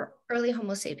this, we were early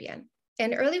Homo sapien.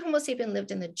 And early Homo sapien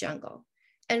lived in the jungle.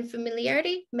 And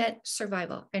familiarity meant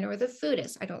survival. I know where the food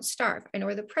is. I don't starve. I know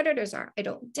where the predators are. I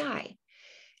don't die.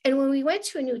 And when we went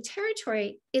to a new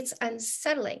territory, it's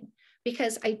unsettling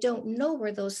because I don't know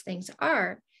where those things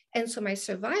are. And so my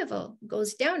survival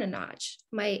goes down a notch,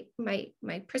 my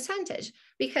percentage,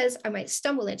 because I might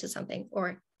stumble into something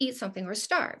or eat something or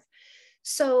starve.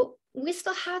 So we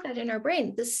still have that in our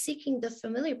brain, the seeking the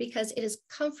familiar, because it is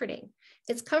comforting.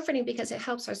 It's comforting because it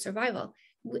helps our survival.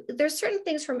 There's certain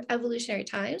things from evolutionary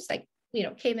times, like,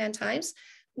 caveman times,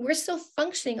 we're still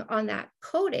functioning on that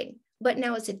coding, but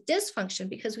now it's a dysfunction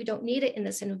because we don't need it in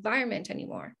this environment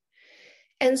anymore.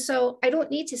 And so I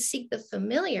don't need to seek the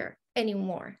familiar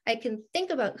anymore. I can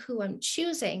think about who I'm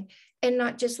choosing and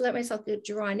not just let myself get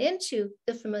drawn into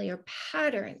the familiar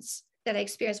patterns that I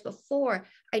experienced before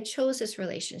I chose this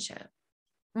relationship.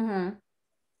 Mm-hmm.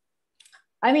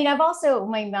 I mean, I've also,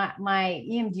 my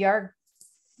EMDR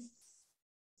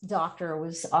doctor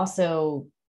was also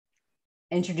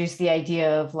introduced the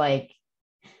idea of like,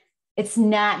 it's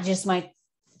not just my,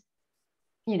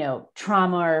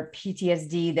 trauma or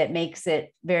PTSD that makes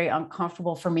it very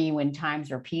uncomfortable for me when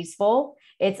times are peaceful.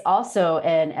 It's also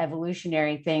an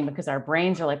evolutionary thing because our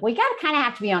brains are like, we got to kind of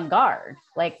have to be on guard.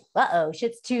 Like,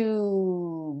 shit's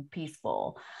too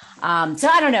peaceful. So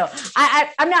I don't know.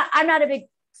 I'm not a big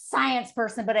science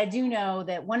person, but I do know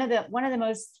that one of the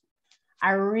most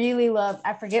I really love,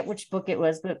 I forget which book it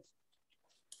was, but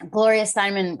Gloria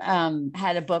Steinem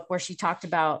had a book where she talked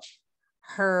about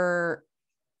her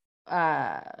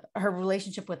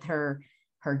relationship with her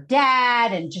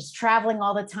dad and just traveling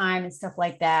all the time and stuff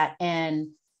like that. And,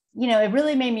 it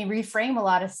really made me reframe a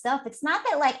lot of stuff. It's not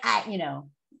that like,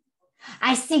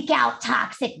 I seek out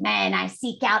toxic men, I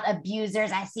seek out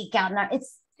abusers, I seek out,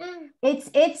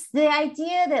 it's the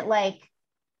idea that like,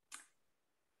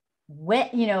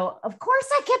 of course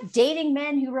I kept dating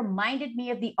men who reminded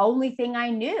me of the only thing I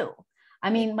knew.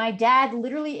 I mean, my dad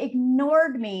literally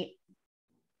ignored me.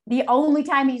 The only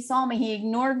time he saw me, he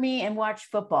ignored me and watched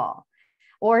football.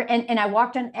 And I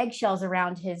walked on eggshells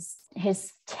around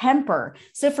his temper.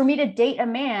 So for me to date a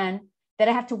man that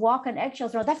I have to walk on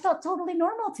eggshells around, that felt totally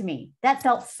normal to me. That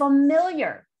felt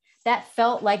familiar. That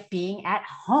felt like being at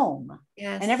home.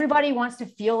 Yes. And everybody wants to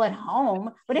feel at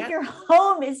home. But if your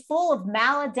home is full of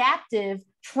maladaptive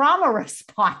trauma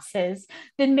responses,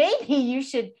 then maybe you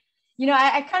should,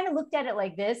 I kind of looked at it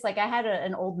like this. Like I had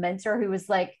an old mentor who was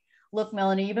like, look,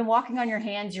 Melanie, you've been walking on your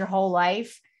hands your whole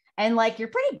life. And like, you're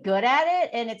pretty good at it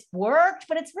and it's worked,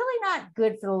 but it's really not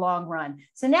good for the long run.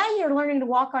 So now you're learning to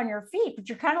walk on your feet, but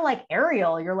you're kind of like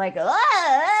Ariel. You're like,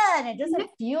 and it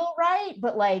doesn't feel right.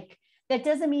 But like, that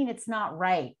doesn't mean it's not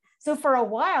right. So for a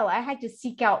while, I had to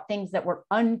seek out things that were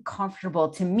uncomfortable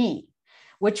to me,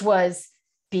 which was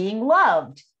being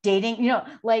loved, dating,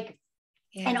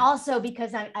 and also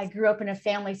because I grew up in a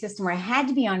family system where I had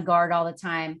to be on guard all the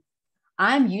time.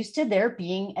 I'm used to there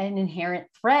being an inherent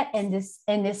threat and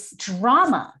this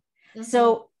drama. Mm-hmm.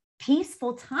 So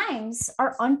peaceful times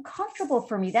are uncomfortable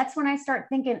for me. That's when I start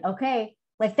thinking, okay,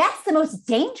 like that's the most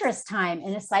dangerous time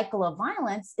in a cycle of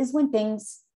violence is when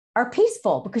things are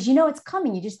peaceful because it's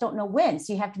coming. You just don't know when.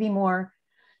 So you have to be more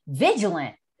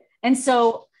vigilant. And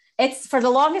so it's for the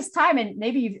longest time. And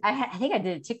maybe I think I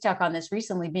did a TikTok on this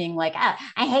recently being like,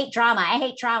 I hate drama. I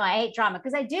hate drama. I hate drama.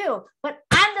 Cause I do, but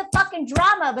I'm the fucking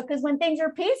drama because when things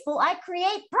are peaceful, I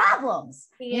create problems.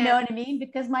 Yeah. You know what I mean?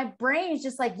 Because my brain is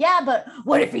just like, yeah, but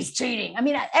what if he's cheating? I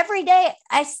mean, every day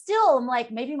I still am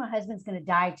like, maybe my husband's going to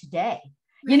die today.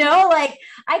 You know, like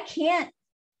I can't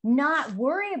not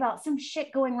worry about some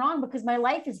shit going wrong because my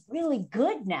life is really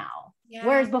good now. Yeah.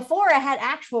 Whereas before I had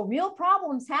actual real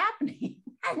problems happening.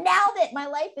 And now that my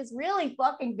life is really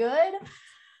fucking good,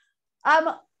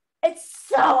 it's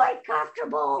so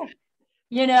uncomfortable,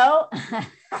 you know?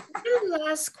 One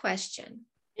last question.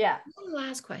 Yeah. One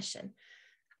last question.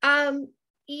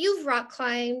 You've rock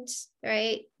climbed,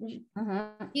 right?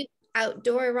 Mm-hmm. You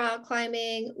outdoor rock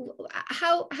climbing.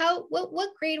 What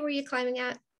grade were you climbing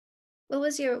at? What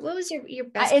was your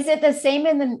best? Is it the same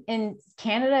in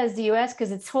Canada as the US?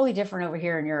 Because it's totally different over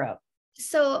here in Europe.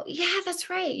 So yeah, that's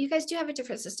right. You guys do have a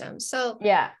different system. So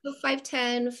yeah,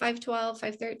 5'10", 5'12",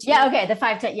 5'13". Yeah, okay, the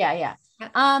 5'10". Yeah.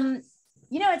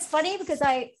 You know, it's funny because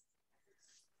it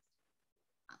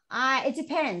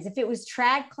depends. If it was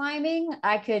trad climbing,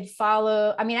 I could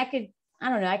follow. I mean, I could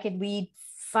lead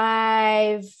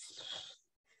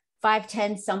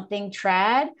 5'10" something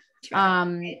trad.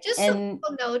 Just so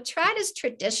people know, trad is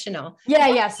traditional.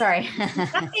 Yeah. Sorry.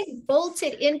 Nothing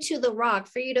bolted into the rock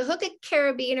for you to hook a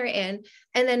carabiner in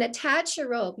and then attach a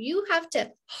rope. You have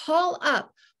to haul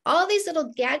up all these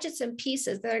little gadgets and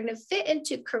pieces that are going to fit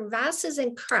into crevasses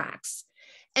and cracks.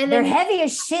 And they're heavy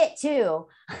as shit too.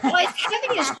 Well, it's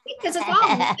heavy as shit because it's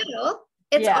all metal.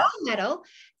 It's all metal.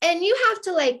 And you have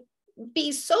to like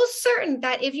be so certain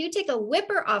that if you take a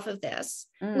whipper off of this,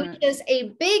 which is a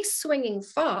big swinging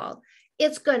fall,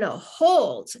 it's going to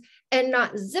hold and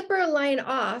not zipper line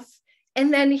off.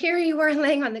 And then here you are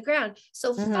laying on the ground.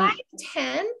 So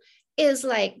 5'10" is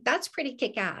like, that's pretty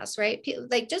kick ass, right?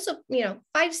 Like just,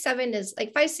 5'7" is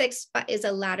like 5'6" is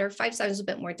a ladder. 5'7" is a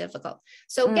bit more difficult.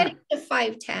 So getting to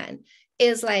 5'10"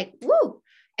 is like, woo.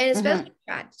 And especially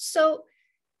so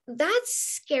that's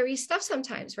scary stuff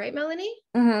sometimes, right, Melanie?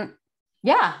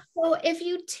 Yeah. So if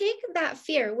you take that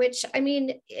fear, which I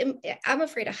mean, I'm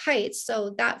afraid of heights.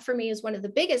 So that for me is one of the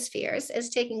biggest fears,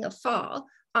 is taking a fall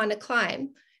on a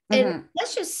climb. And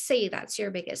let's just say that's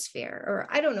your biggest fear, or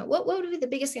I don't know, what would be the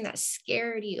biggest thing that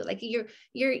scared you? Like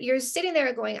you're sitting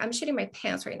there going, I'm shitting my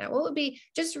pants right now. What would be,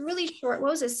 just really short,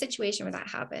 what was a situation where that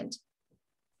happened?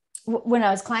 When I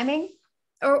was climbing?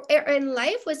 Or in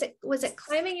life, was it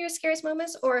climbing your scariest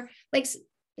moments, or like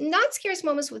not scariest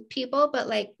moments with people, but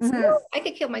like, I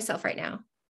could kill myself right now?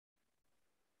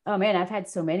 Oh man, I've had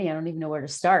so many, I don't even know where to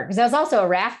start. Because I was also a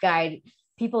raft guide.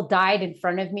 People died in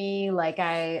front of me. Like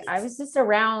I was just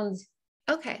around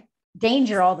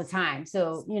danger all the time.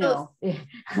 So,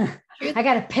 I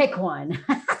got to pick one.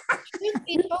 Truth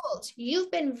be told,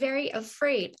 you've been very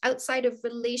afraid outside of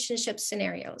relationship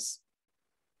scenarios.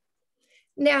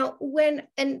 Now,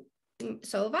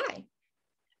 so have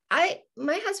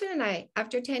my husband and I,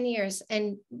 after 10 years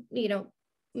and,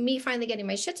 me finally getting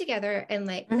my shit together and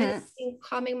like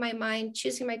calming my mind,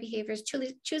 choosing my behaviors,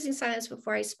 choosing silence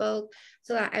before I spoke,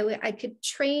 so that I could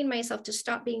train myself to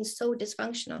stop being so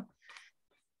dysfunctional.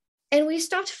 And we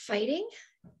stopped fighting,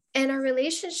 and our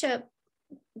relationship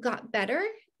got better,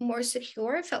 more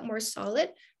secure, felt more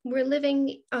solid. We're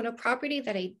living on a property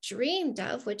that I dreamed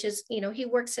of, which is, he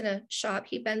works in a shop,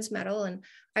 he bends metal, and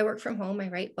I work from home. I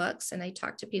write books and I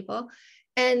talk to people.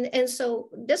 And so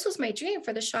this was my dream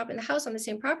for the shop and the house on the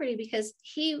same property, because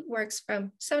he works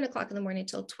from 7 o'clock in the morning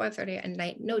till 12:30 at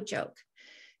night. No joke.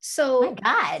 So, my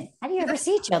God, how do you ever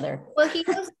see each other? Well, he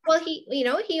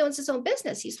owns his own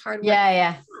business. He's hard work.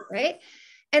 Yeah. Right.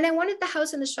 And I wanted the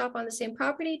house and the shop on the same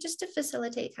property just to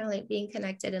facilitate kind of like being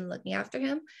connected and looking after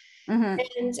him.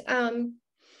 And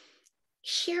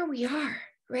here we are,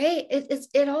 right?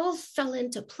 It all fell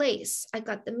into place. I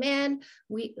got the man.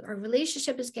 Our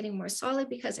relationship is getting more solid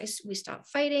because we stopped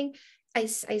fighting. I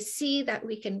see that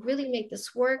we can really make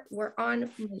this work. We're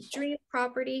on my dream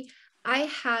property. I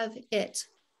have it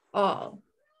all.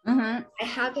 I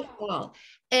have it all.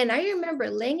 And I remember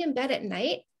laying in bed at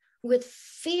night with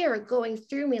fear going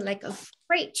through me like a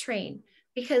freight train,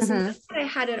 because now that I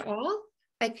had it all,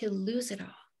 I could lose it all.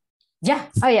 Yeah.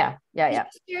 Oh yeah. Did you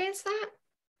experience that?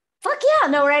 Fuck yeah.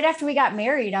 No, right after we got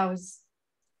married, I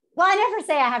never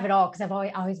say I have it all, because I've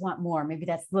always want more. Maybe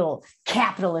that's a little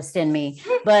capitalist in me,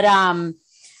 but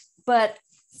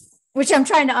which I'm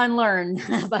trying to unlearn.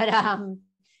 But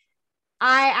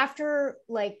after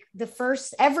like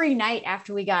every night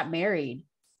after we got married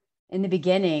in the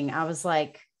beginning, I was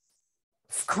like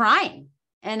crying,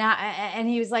 and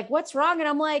he was like, "What's wrong?" And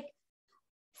I'm like,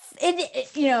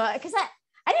 because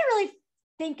I didn't really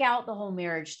think out the whole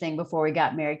marriage thing before we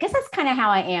got married, because that's kind of how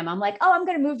I am. I'm like, oh, I'm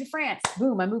going to move to France.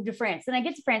 Boom, I moved to France. Then I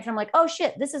get to France and I'm like, oh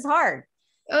shit, this is hard.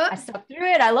 I stuck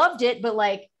through it. I loved it. But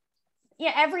like,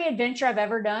 yeah, every adventure I've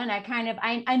ever done,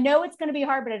 I know it's going to be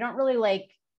hard, but I don't really like,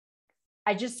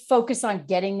 I just focus on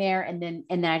getting there, and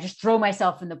then I just throw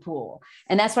myself in the pool.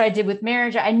 And that's what I did with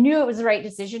marriage. I knew it was the right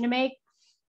decision to make,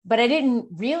 but I didn't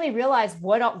really realize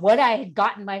what I had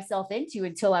gotten myself into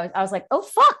until I was like, oh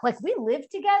fuck, like we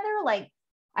lived together. Like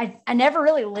I never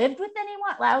really lived with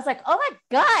anyone. I was like, oh my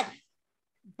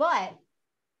God.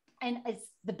 And it's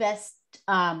the best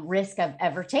risk I've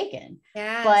ever taken.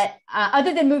 Yes. But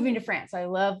other than moving to France, I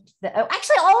loved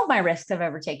actually all of my risks I've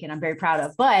ever taken, I'm very proud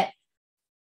of, but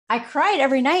I cried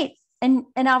every night. And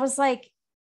I was like,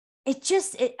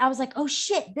 I was like, oh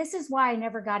shit, this is why I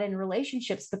never got in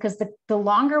relationships, because the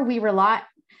longer we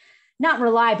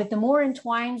but the more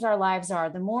entwined our lives are,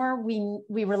 the more we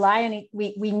rely on it,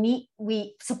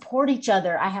 we support each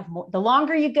other. The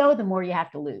longer you go, the more you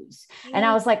have to lose. Mm-hmm. And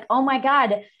I was like, oh my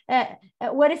God,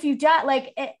 what if you die?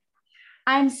 Like,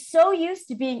 I'm so used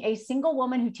to being a single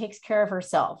woman who takes care of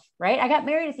herself, right? I got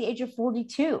married at the age of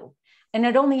 42. And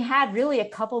I'd only had really a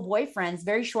couple boyfriends,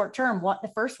 very short term.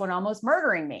 The first one almost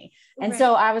murdering me. And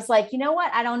so I was like, you know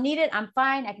what? I don't need it. I'm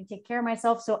fine. I can take care of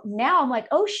myself. So now I'm like,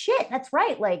 oh shit, that's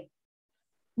right. Like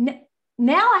now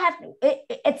I have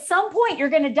at some point you're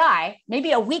going to die,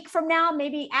 maybe a week from now,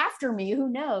 maybe after me, who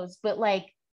knows? But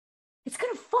like, it's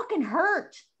going to fucking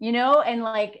hurt, And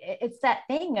like, it's that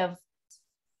thing of,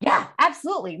 yeah,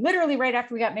 absolutely. Literally right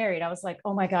after we got married, I was like,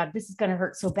 oh my God, this is going to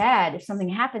hurt so bad if something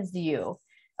happens to you.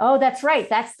 Oh, that's right.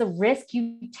 That's the risk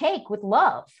you take with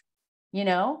love,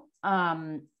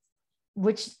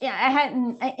 which I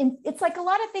hadn't, and it's like a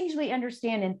lot of things we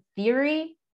understand in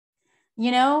theory,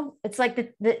 it's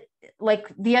like like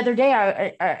the other day,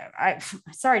 I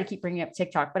sorry to keep bringing up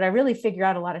TikTok, but I really figure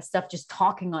out a lot of stuff just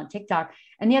talking on TikTok.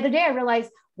 And the other day I realized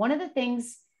one of the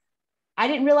things, I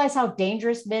didn't realize how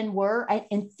dangerous men were.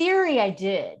 In theory, I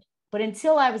did, but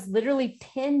until I was literally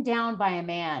pinned down by a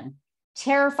man,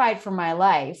 terrified for my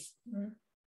life,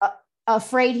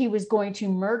 afraid he was going to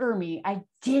murder me, I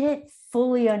didn't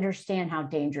fully understand how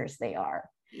dangerous they are.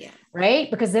 Yeah.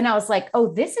 Right. Because then I was like,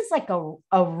 oh, this is like a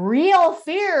real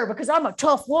fear, because I'm a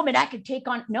tough woman. I could take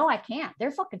on. No, I can't.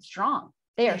 They're fucking strong.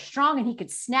 They are strong, and he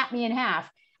could snap me in half.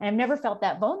 And I've never felt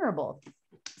that vulnerable.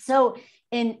 So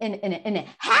in a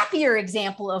happier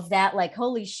example of that, like,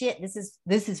 holy shit,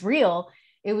 this is real.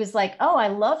 It was like, oh, I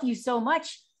love you so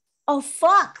much. Oh,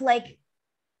 fuck. Like,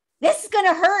 this is going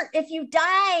to hurt if you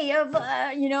die of,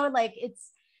 like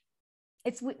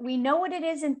we know what it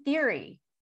is in theory,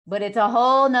 but it's a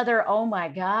whole nother, oh my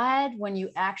God, when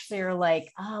you actually are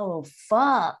like, oh,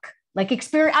 fuck. Like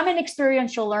I'm an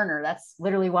experiential learner. That's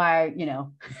literally why,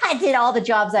 I did all the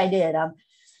jobs I did.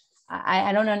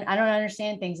 I don't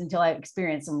understand things until I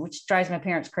experience them, which drives my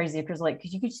parents crazy, because like,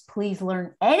 could you just please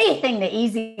learn anything the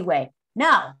easy way?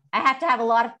 No, I have to have a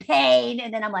lot of pain.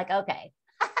 And then I'm like, okay.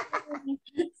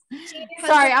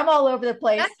 Sorry, I'm all over the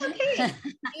place. That's okay.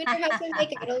 Do you and your husband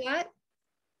make out a lot?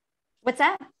 What's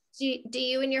that? Do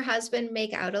you and your husband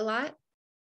make out a lot?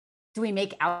 Do we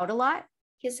make out a lot?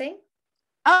 Kissing?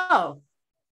 Oh,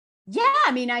 yeah.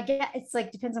 I mean, I get, it's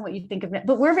like, depends on what you think of it,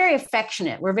 but we're very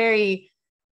affectionate. We're very,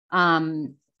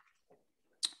 what's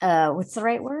the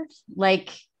right word? Like,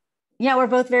 yeah, we're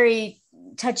both very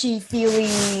touchy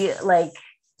feely, like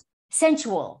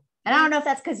sensual. And I don't know if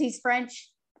that's because he's French.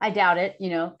 I doubt it,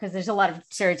 because there's a lot of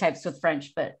stereotypes with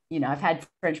French, but I've had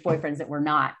French boyfriends that were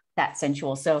not that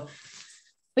sensual. So,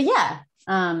 but yeah.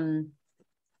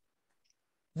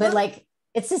 But like,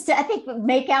 it's just, I think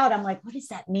make out, I'm like, what does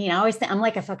that mean? I always think I'm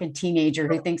like a fucking teenager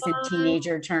who thinks in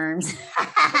teenager terms.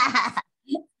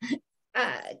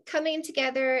 Coming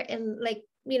together and like,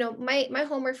 my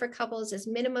homework for couples is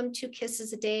minimum 2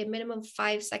 kisses a day, minimum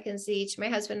 5 seconds each. My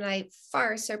husband and I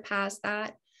far surpass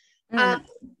that.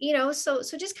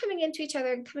 So just coming into each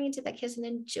other and coming into that kiss and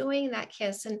enjoying that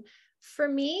kiss. And for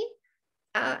me,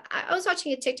 I was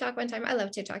watching a TikTok one time. I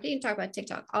love TikTok. You can talk about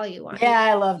TikTok all you want. Yeah,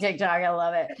 I love TikTok. I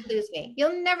love it.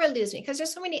 You'll never lose me because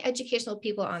there's so many educational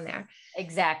people on there.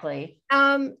 Exactly.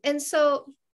 And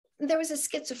so there was a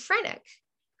schizophrenic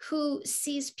who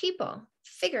sees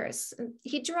figures, and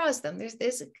he draws them.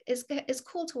 It's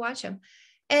cool to watch him.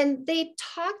 And they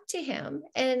talked to him.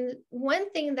 And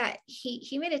one thing that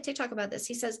he made a TikTok about this,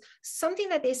 he says something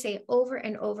that they say over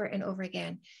and over and over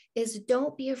again is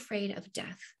don't be afraid of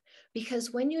death,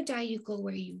 because when you die, you go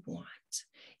where you want.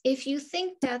 If you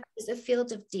think death is a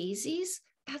field of daisies,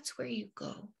 that's where you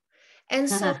go. And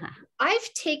so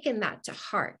I've taken that to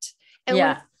heart. And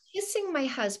when kissing my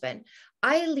husband,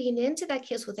 I lean into that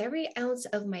kiss with every ounce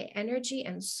of my energy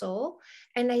and soul.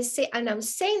 And I'm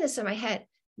saying this in my head,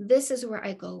 this is where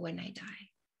I go when I die.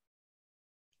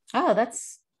 Oh,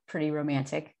 that's pretty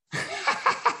romantic.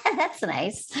 That's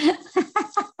nice.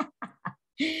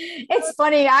 It's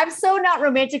funny. I'm so not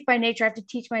romantic by nature. I have to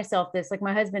teach myself this. Like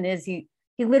my husband is, he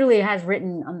literally has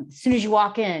written, as soon as you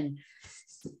walk in,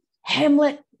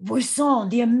 Hamlet, Buisson,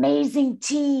 the amazing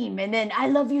team. And then I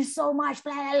love you so much,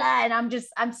 blah, blah, blah. And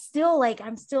I'm still like,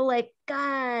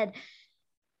 God.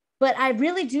 But I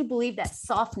really do believe that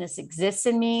softness exists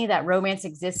in me, that romance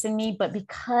exists in me. But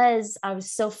because I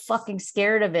was so fucking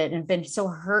scared of it and been so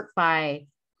hurt by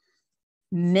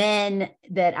men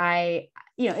that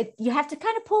you have to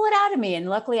kind of pull it out of me. And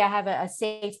luckily I have a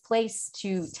safe place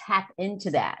to tap into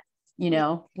that,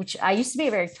 which I used to be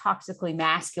a very toxically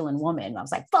masculine woman. I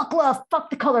was like, fuck love,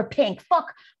 fuck the color pink,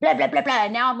 fuck blah, blah, blah, blah.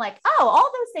 And now I'm like, oh,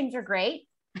 all those things are great.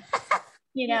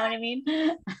 You know what I mean?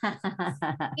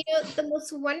 The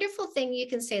most wonderful thing you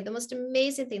can say, the most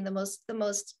amazing thing, the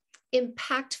most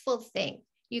impactful thing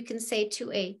you can say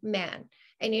to a man.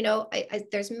 And,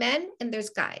 there's men and there's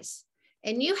guys,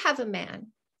 and you have a man.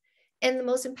 And the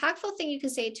most impactful thing you can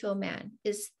say to a man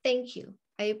is, thank you.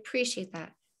 I appreciate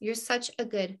that. You're such a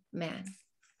good man.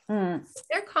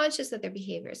 They're conscious of their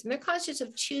behaviors, and they're conscious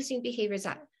of choosing behaviors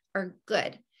that are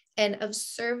good and of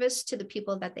service to the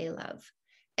people that they love.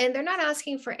 And they're not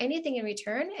asking for anything in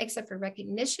return except for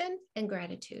recognition and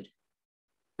gratitude.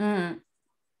 Yeah,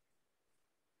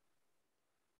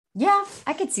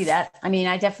 I could see that. I mean,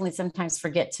 I definitely sometimes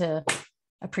forget to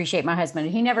appreciate my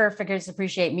husband. He never forgets to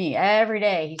appreciate me. Every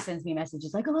day he sends me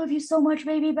messages like, I love you so much,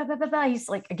 baby. Blah, blah, blah, blah. He's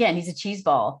like, again, he's a cheese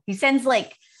ball. He sends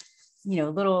like,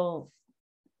 little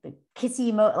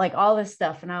kissy, like all this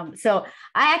stuff. And so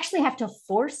I actually have to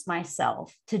force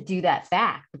myself to do that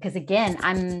back, because again,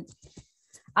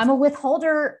 I'm a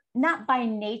withholder, not by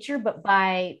nature, but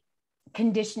by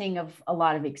conditioning of a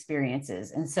lot of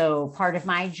experiences. And so part of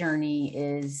my journey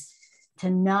is to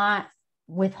not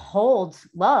withhold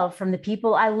love from the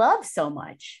people I love so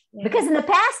much, because in the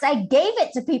past I gave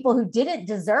it to people who didn't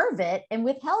deserve it and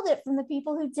withheld it from the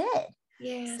people who did.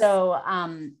 Yes. So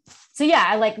yeah,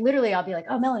 I like literally I'll be like,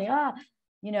 oh, Melanie,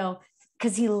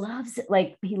 because he loves it.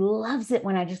 Like he loves it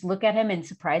when I just look at him and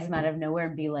surprise him out of nowhere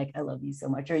and be like, I love you so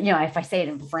much. Or, if I say it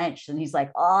in French and he's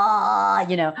like, oh,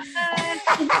 man,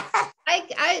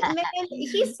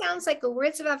 he sounds like a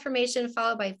words of affirmation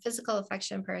followed by physical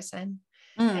affection person.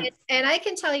 And I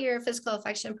can tell you're a physical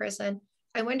affection person.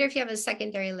 I wonder if you have a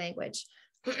secondary language.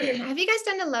 Have you guys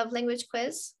done a love language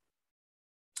quiz?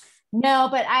 No,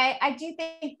 but I do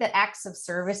think that acts of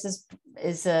service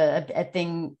is a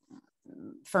thing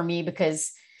for me,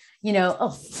 because, oh,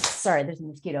 sorry, there's a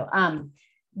mosquito.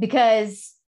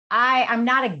 Because I'm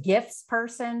not a gifts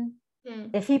person.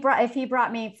 If he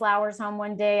brought me flowers home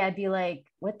one day, I'd be like,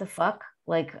 what the fuck?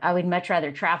 Like, I would much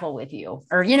rather travel with you,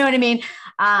 or, you know what I mean?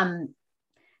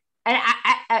 And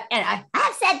I've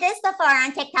said this before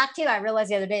on TikTok too. I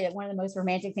realized the other day that one of the most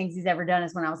romantic things he's ever done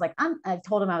is when I was like, I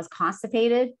told him I was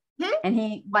constipated. And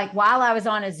he, like, while I was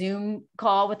on a Zoom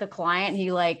call with a client,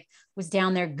 he like was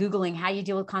down there Googling how you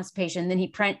deal with constipation. Then he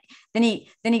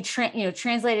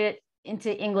translated it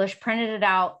into English, printed it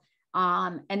out,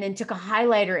 and then took a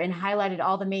highlighter and highlighted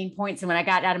all the main points. And when I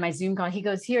got out of my Zoom call, he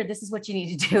goes, here, this is what you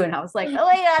need to do. And I was like, oh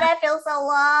my God, I feel so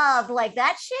loved. Like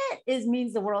that shit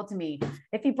means the world to me.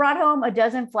 If he brought home a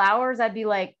dozen flowers, I'd be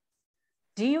like,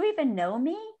 do you even know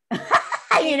me?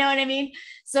 You know what I mean?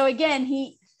 So again,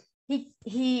 he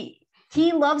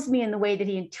loves me in the way that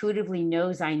he intuitively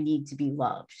knows I need to be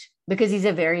loved, because he's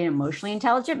a very emotionally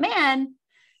intelligent man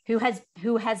who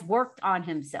has worked on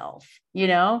himself,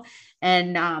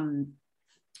 and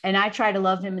I try to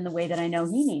love him in the way that I know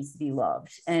he needs to be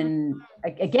loved. And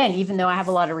again, even though I have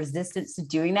a lot of resistance to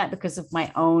doing that because of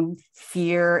my own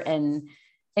fear and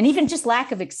even just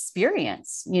lack of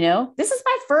experience, this is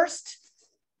my first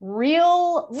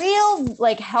real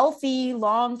like healthy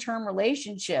long-term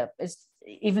relationship, is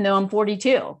even though I'm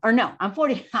 42, or no, I'm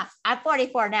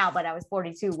 44 now, but I was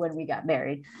 42 when we got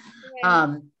married.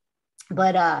 So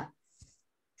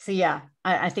yeah,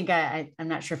 I think I'm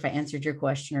not sure if I answered your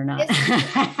question or not.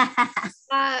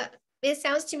 It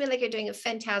sounds to me like you're doing a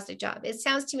fantastic job. It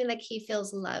sounds to me like he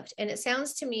feels loved. And it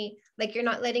sounds to me like you're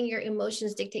not letting your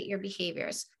emotions dictate your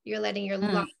behaviors. You're letting your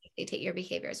logic dictate your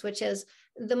behaviors, which is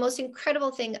the most incredible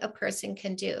thing a person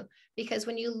can do. Because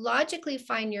when you logically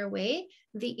find your way,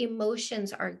 the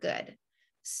emotions are good.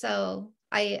 So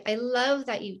I love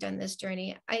that you've done this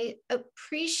journey. I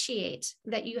appreciate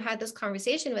that you had this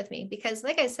conversation with me, because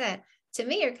like I said, to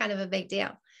me, you're kind of a big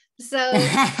deal. So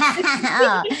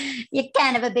Oh, you're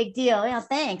kind of a big deal. Yeah,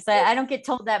 thanks. I don't get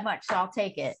told that much, so I'll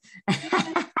take it.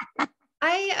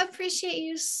 I appreciate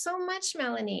you so much,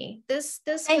 Melanie. This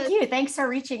Thank was you. Thanks for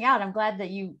reaching out. I'm glad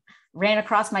that you ran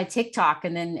across my TikTok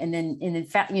and in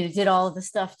fact, did all of the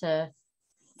stuff to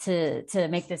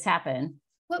make this happen.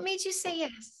 what made you say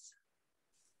yes?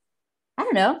 I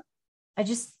don't know. I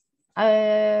just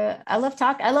I love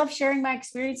I love sharing my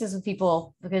experiences with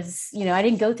people because I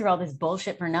didn't go through all this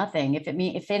bullshit for nothing. If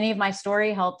any of my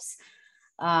story helps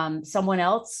someone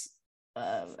else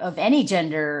of any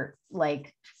gender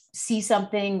like see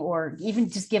something or even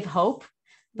just give hope,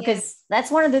 because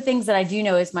that's one of the things that I do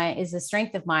know is a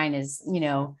strength of mine is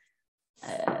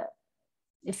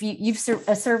if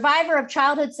a survivor of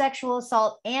childhood sexual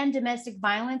assault and domestic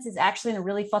violence is actually in a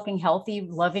really fucking healthy,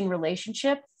 loving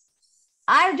relationship.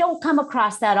 I don't come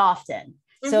across that often.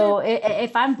 Mm-hmm. So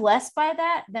if I'm blessed by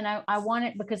that, then I want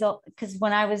it because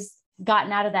when I was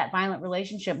gotten out of that violent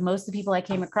relationship, most of the people I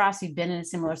came across who'd been in a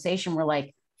similar situation were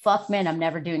like, fuck men, I'm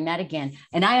never doing that again.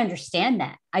 And I understand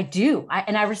that. I do.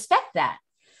 And I respect that.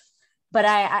 But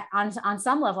I on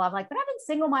some level, I'm like, but I've been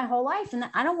single my whole life and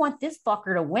I don't want this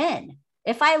fucker to win.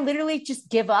 If I literally just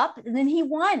give up, then he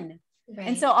won. Right.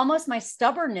 And so almost my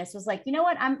stubbornness was like, you know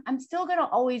what? I'm still going to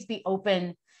always be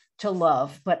open to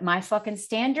love, but my fucking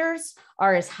standards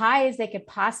are as high as they could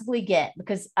possibly get,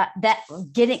 because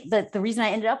the reason I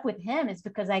ended up with him is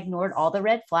because I ignored all the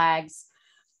red flags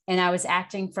and I was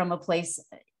acting from a place,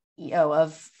 I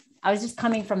was just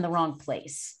coming from the wrong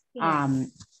place. Yeah.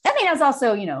 I was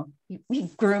also, we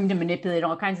groomed and manipulated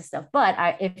all kinds of stuff, but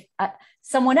if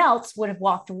someone else would have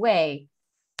walked away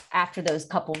after those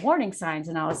couple warning signs.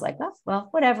 And I was like, oh, well,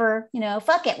 whatever,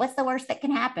 fuck it. What's the worst that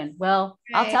can happen? Well,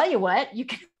 right. I'll tell you what, you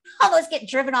can almost get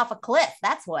driven off a cliff.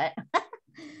 That's what.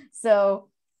 So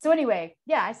anyway,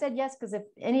 yeah, I said yes, because if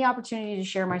any opportunity to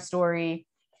share my story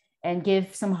and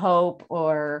give some hope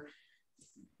or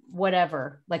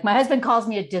whatever, like my husband calls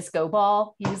me a disco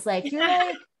ball. He's like,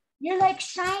 you're like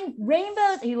shine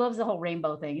rainbows. He loves the whole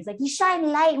rainbow thing. He's like, you shine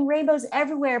light and rainbows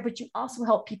everywhere, but you also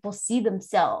help people see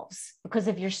themselves because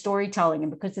of your storytelling and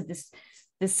because of this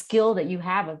skill that you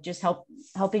have of just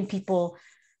helping people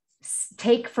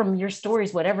take from your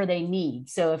stories whatever they need.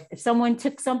 So if someone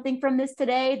took something from this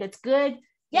today that's good,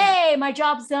 yay, my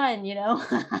job's done,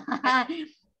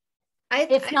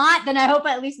 If not, then I hope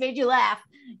I at least made you laugh,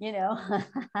 I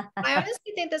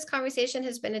honestly think this conversation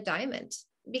has been a diamond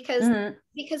because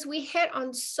we hit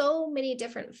on so many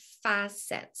different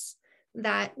facets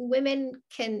that women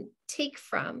can take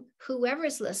from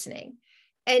whoever's listening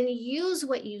and use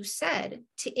what you said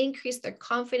to increase their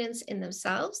confidence in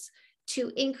themselves,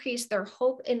 to increase their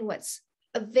hope in what's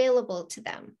available to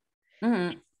them,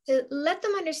 to let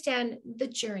them understand the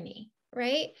journey,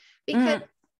 right? Because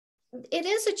it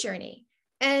is a journey.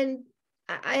 And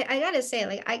I gotta say,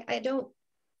 like, I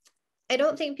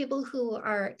don't think people who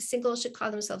are single should call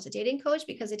themselves a dating coach,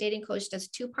 because a dating coach does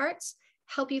two parts: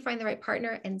 help you find the right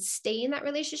partner and stay in that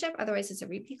relationship. Otherwise, it's a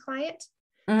repeat client.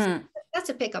 So that's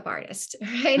a pickup artist,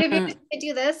 right? If you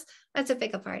do this, that's a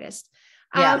pickup artist.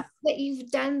 But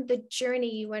you've done the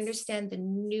journey, you understand the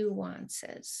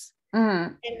nuances.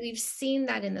 And we've seen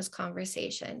that in this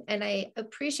conversation. And I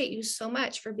appreciate you so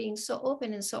much for being so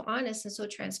open and so honest and so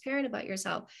transparent about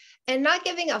yourself and not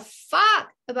giving a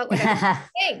fuck about what I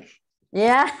think.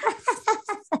 Yeah.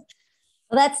 Well,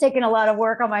 that's taken a lot of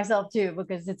work on myself too,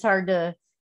 because it's hard to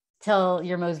tell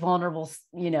your most vulnerable,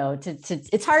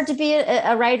 it's hard to be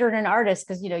a writer and an artist.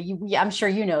 Cause I'm sure,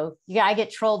 I get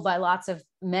trolled by lots of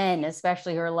men,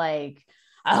 especially who are like,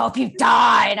 I hope you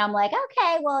die. And I'm like,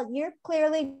 okay, well, you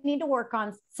clearly need to work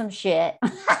on some shit,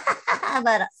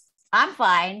 but I'm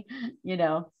fine.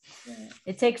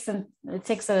 It takes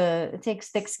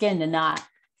thick skin to not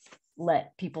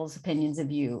let people's opinions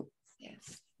of you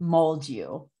mold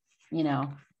you,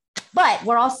 but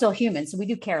we're all still human. So we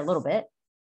do care a little bit.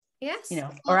 Yes.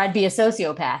 Or I'd be a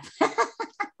sociopath.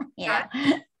 Yeah.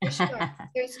 For sure.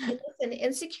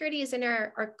 Insecurity is in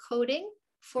our coding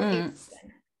for a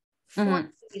reason. For a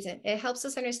reason. It helps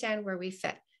us understand where we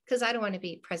fit. Because I don't want to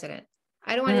be president.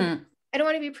 I don't want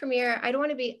to be premier. I don't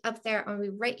want to be up there. I want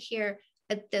to be right here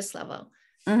at this level.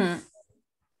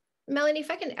 Melanie, if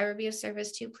I can ever be of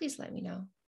service to you, please let me know.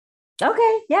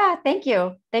 Okay. Yeah. Thank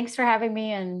you. Thanks for having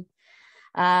me. And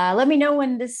let me know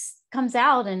when this comes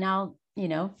out, and I'll,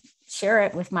 share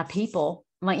it with my people,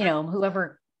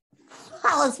 whoever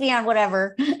follows me on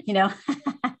whatever,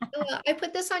 I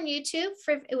put this on YouTube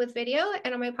with video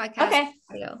and on my podcast. Okay.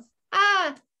 Video.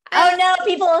 Oh no,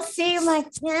 people will see. I'm like,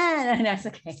 yeah, no, it's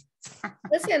okay.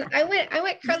 Listen, I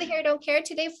went curly hair, don't care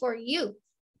today for you.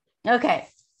 Okay.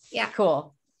 Yeah.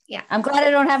 Cool. Yeah. I'm glad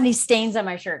I don't have any stains on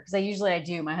my shirt because I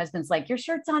do. My husband's like, your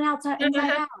shirt's on outside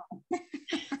inside out.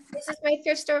 This is my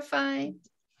thrift store find.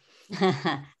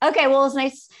 Okay. Well,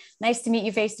 it's nice to meet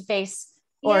you face to face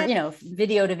or,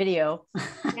 video to video.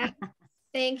 Yeah.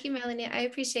 Thank you, Melanie. I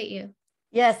appreciate you.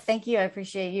 Yes. Thank you. I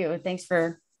appreciate you. Thanks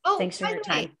for your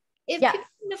time. If people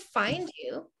want to find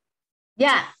you, do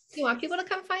you want people to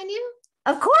come find you?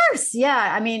 Of course.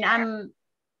 Yeah. I mean,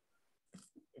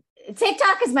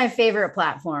 TikTok is my favorite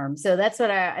platform. So that's what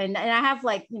I have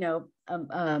like, I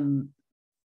don't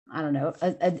know,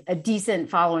 a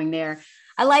decent following there.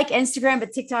 I like Instagram,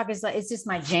 but TikTok it's just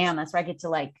my jam. That's where I get to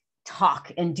like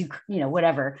talk and do,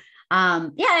 whatever.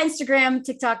 Instagram,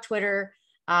 TikTok, Twitter,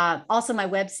 also my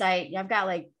website. I've got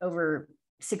like over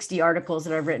 60 articles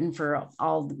that I've written for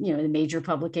all, the major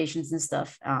publications and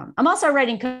stuff. I'm also a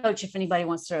writing coach. If anybody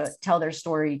wants to tell their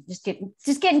story, just get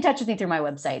in touch with me through my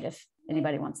website. If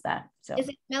anybody wants that. So is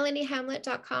it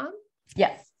melaniehamlett.com?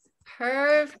 Yeah.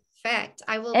 Perfect.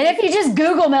 I will. And if you just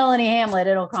Google Melanie Hamlett,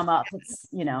 it'll come up. It's,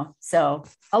 so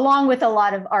along with a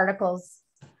lot of articles.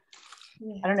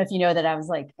 I don't know if you know that I was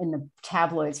like in the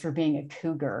tabloids for being a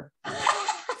cougar.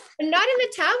 Not in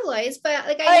the tabloids, but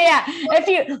like if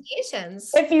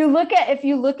you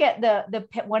look at the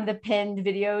one of the pinned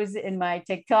videos in my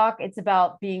TikTok, it's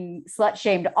about being slut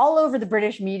shamed all over the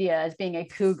British media as being a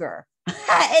cougar.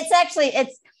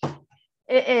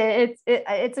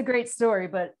 It's a great story,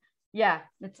 but yeah,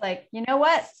 it's like, you know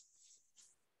what?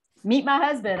 Meet my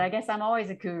husband. I guess I'm always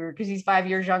a cougar because he's 5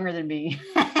 years younger than me.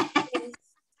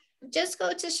 Just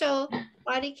go to show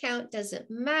body count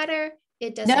doesn't matter.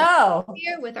 It doesn't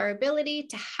interfere with our ability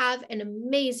to have an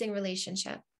amazing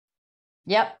relationship.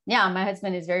 Yep. Yeah. My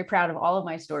husband is very proud of all of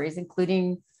my stories,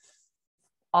 including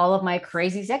all of my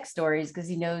crazy sex stories, because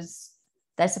he knows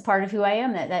that's a part of who I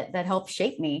am that helped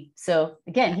shape me. So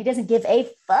again, he doesn't give a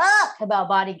fuck about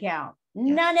body count.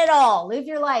 None at all. Live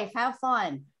your life. Have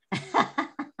fun.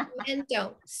 Men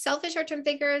don't. Selfish short-term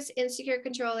thinkers, insecure,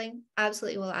 controlling,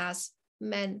 absolutely will ask.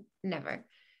 Men never.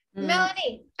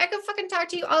 Melanie, I could fucking talk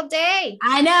to you all day.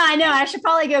 I know. I should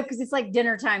probably go because it's like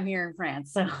dinner time here in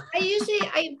France. So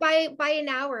by an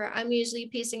hour, I'm usually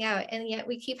peacing out, and yet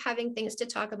we keep having things to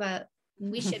talk about.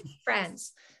 We should be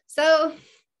friends. So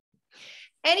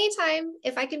anytime,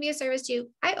 if I can be of service to you,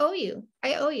 I owe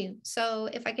you. So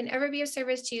if I can ever be of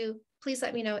service to you, please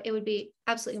let me know. It would be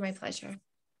absolutely my pleasure.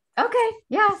 Okay.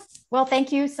 Yeah. Well,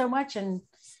 thank you so much. And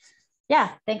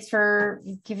yeah, thanks for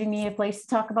giving me a place to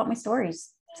talk about my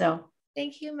stories. So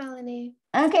thank you, Melanie.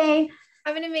 Okay.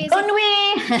 Have an amazing Bonne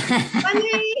nuit. Bonne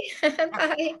nuit.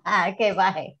 Bye. Okay,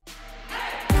 bye.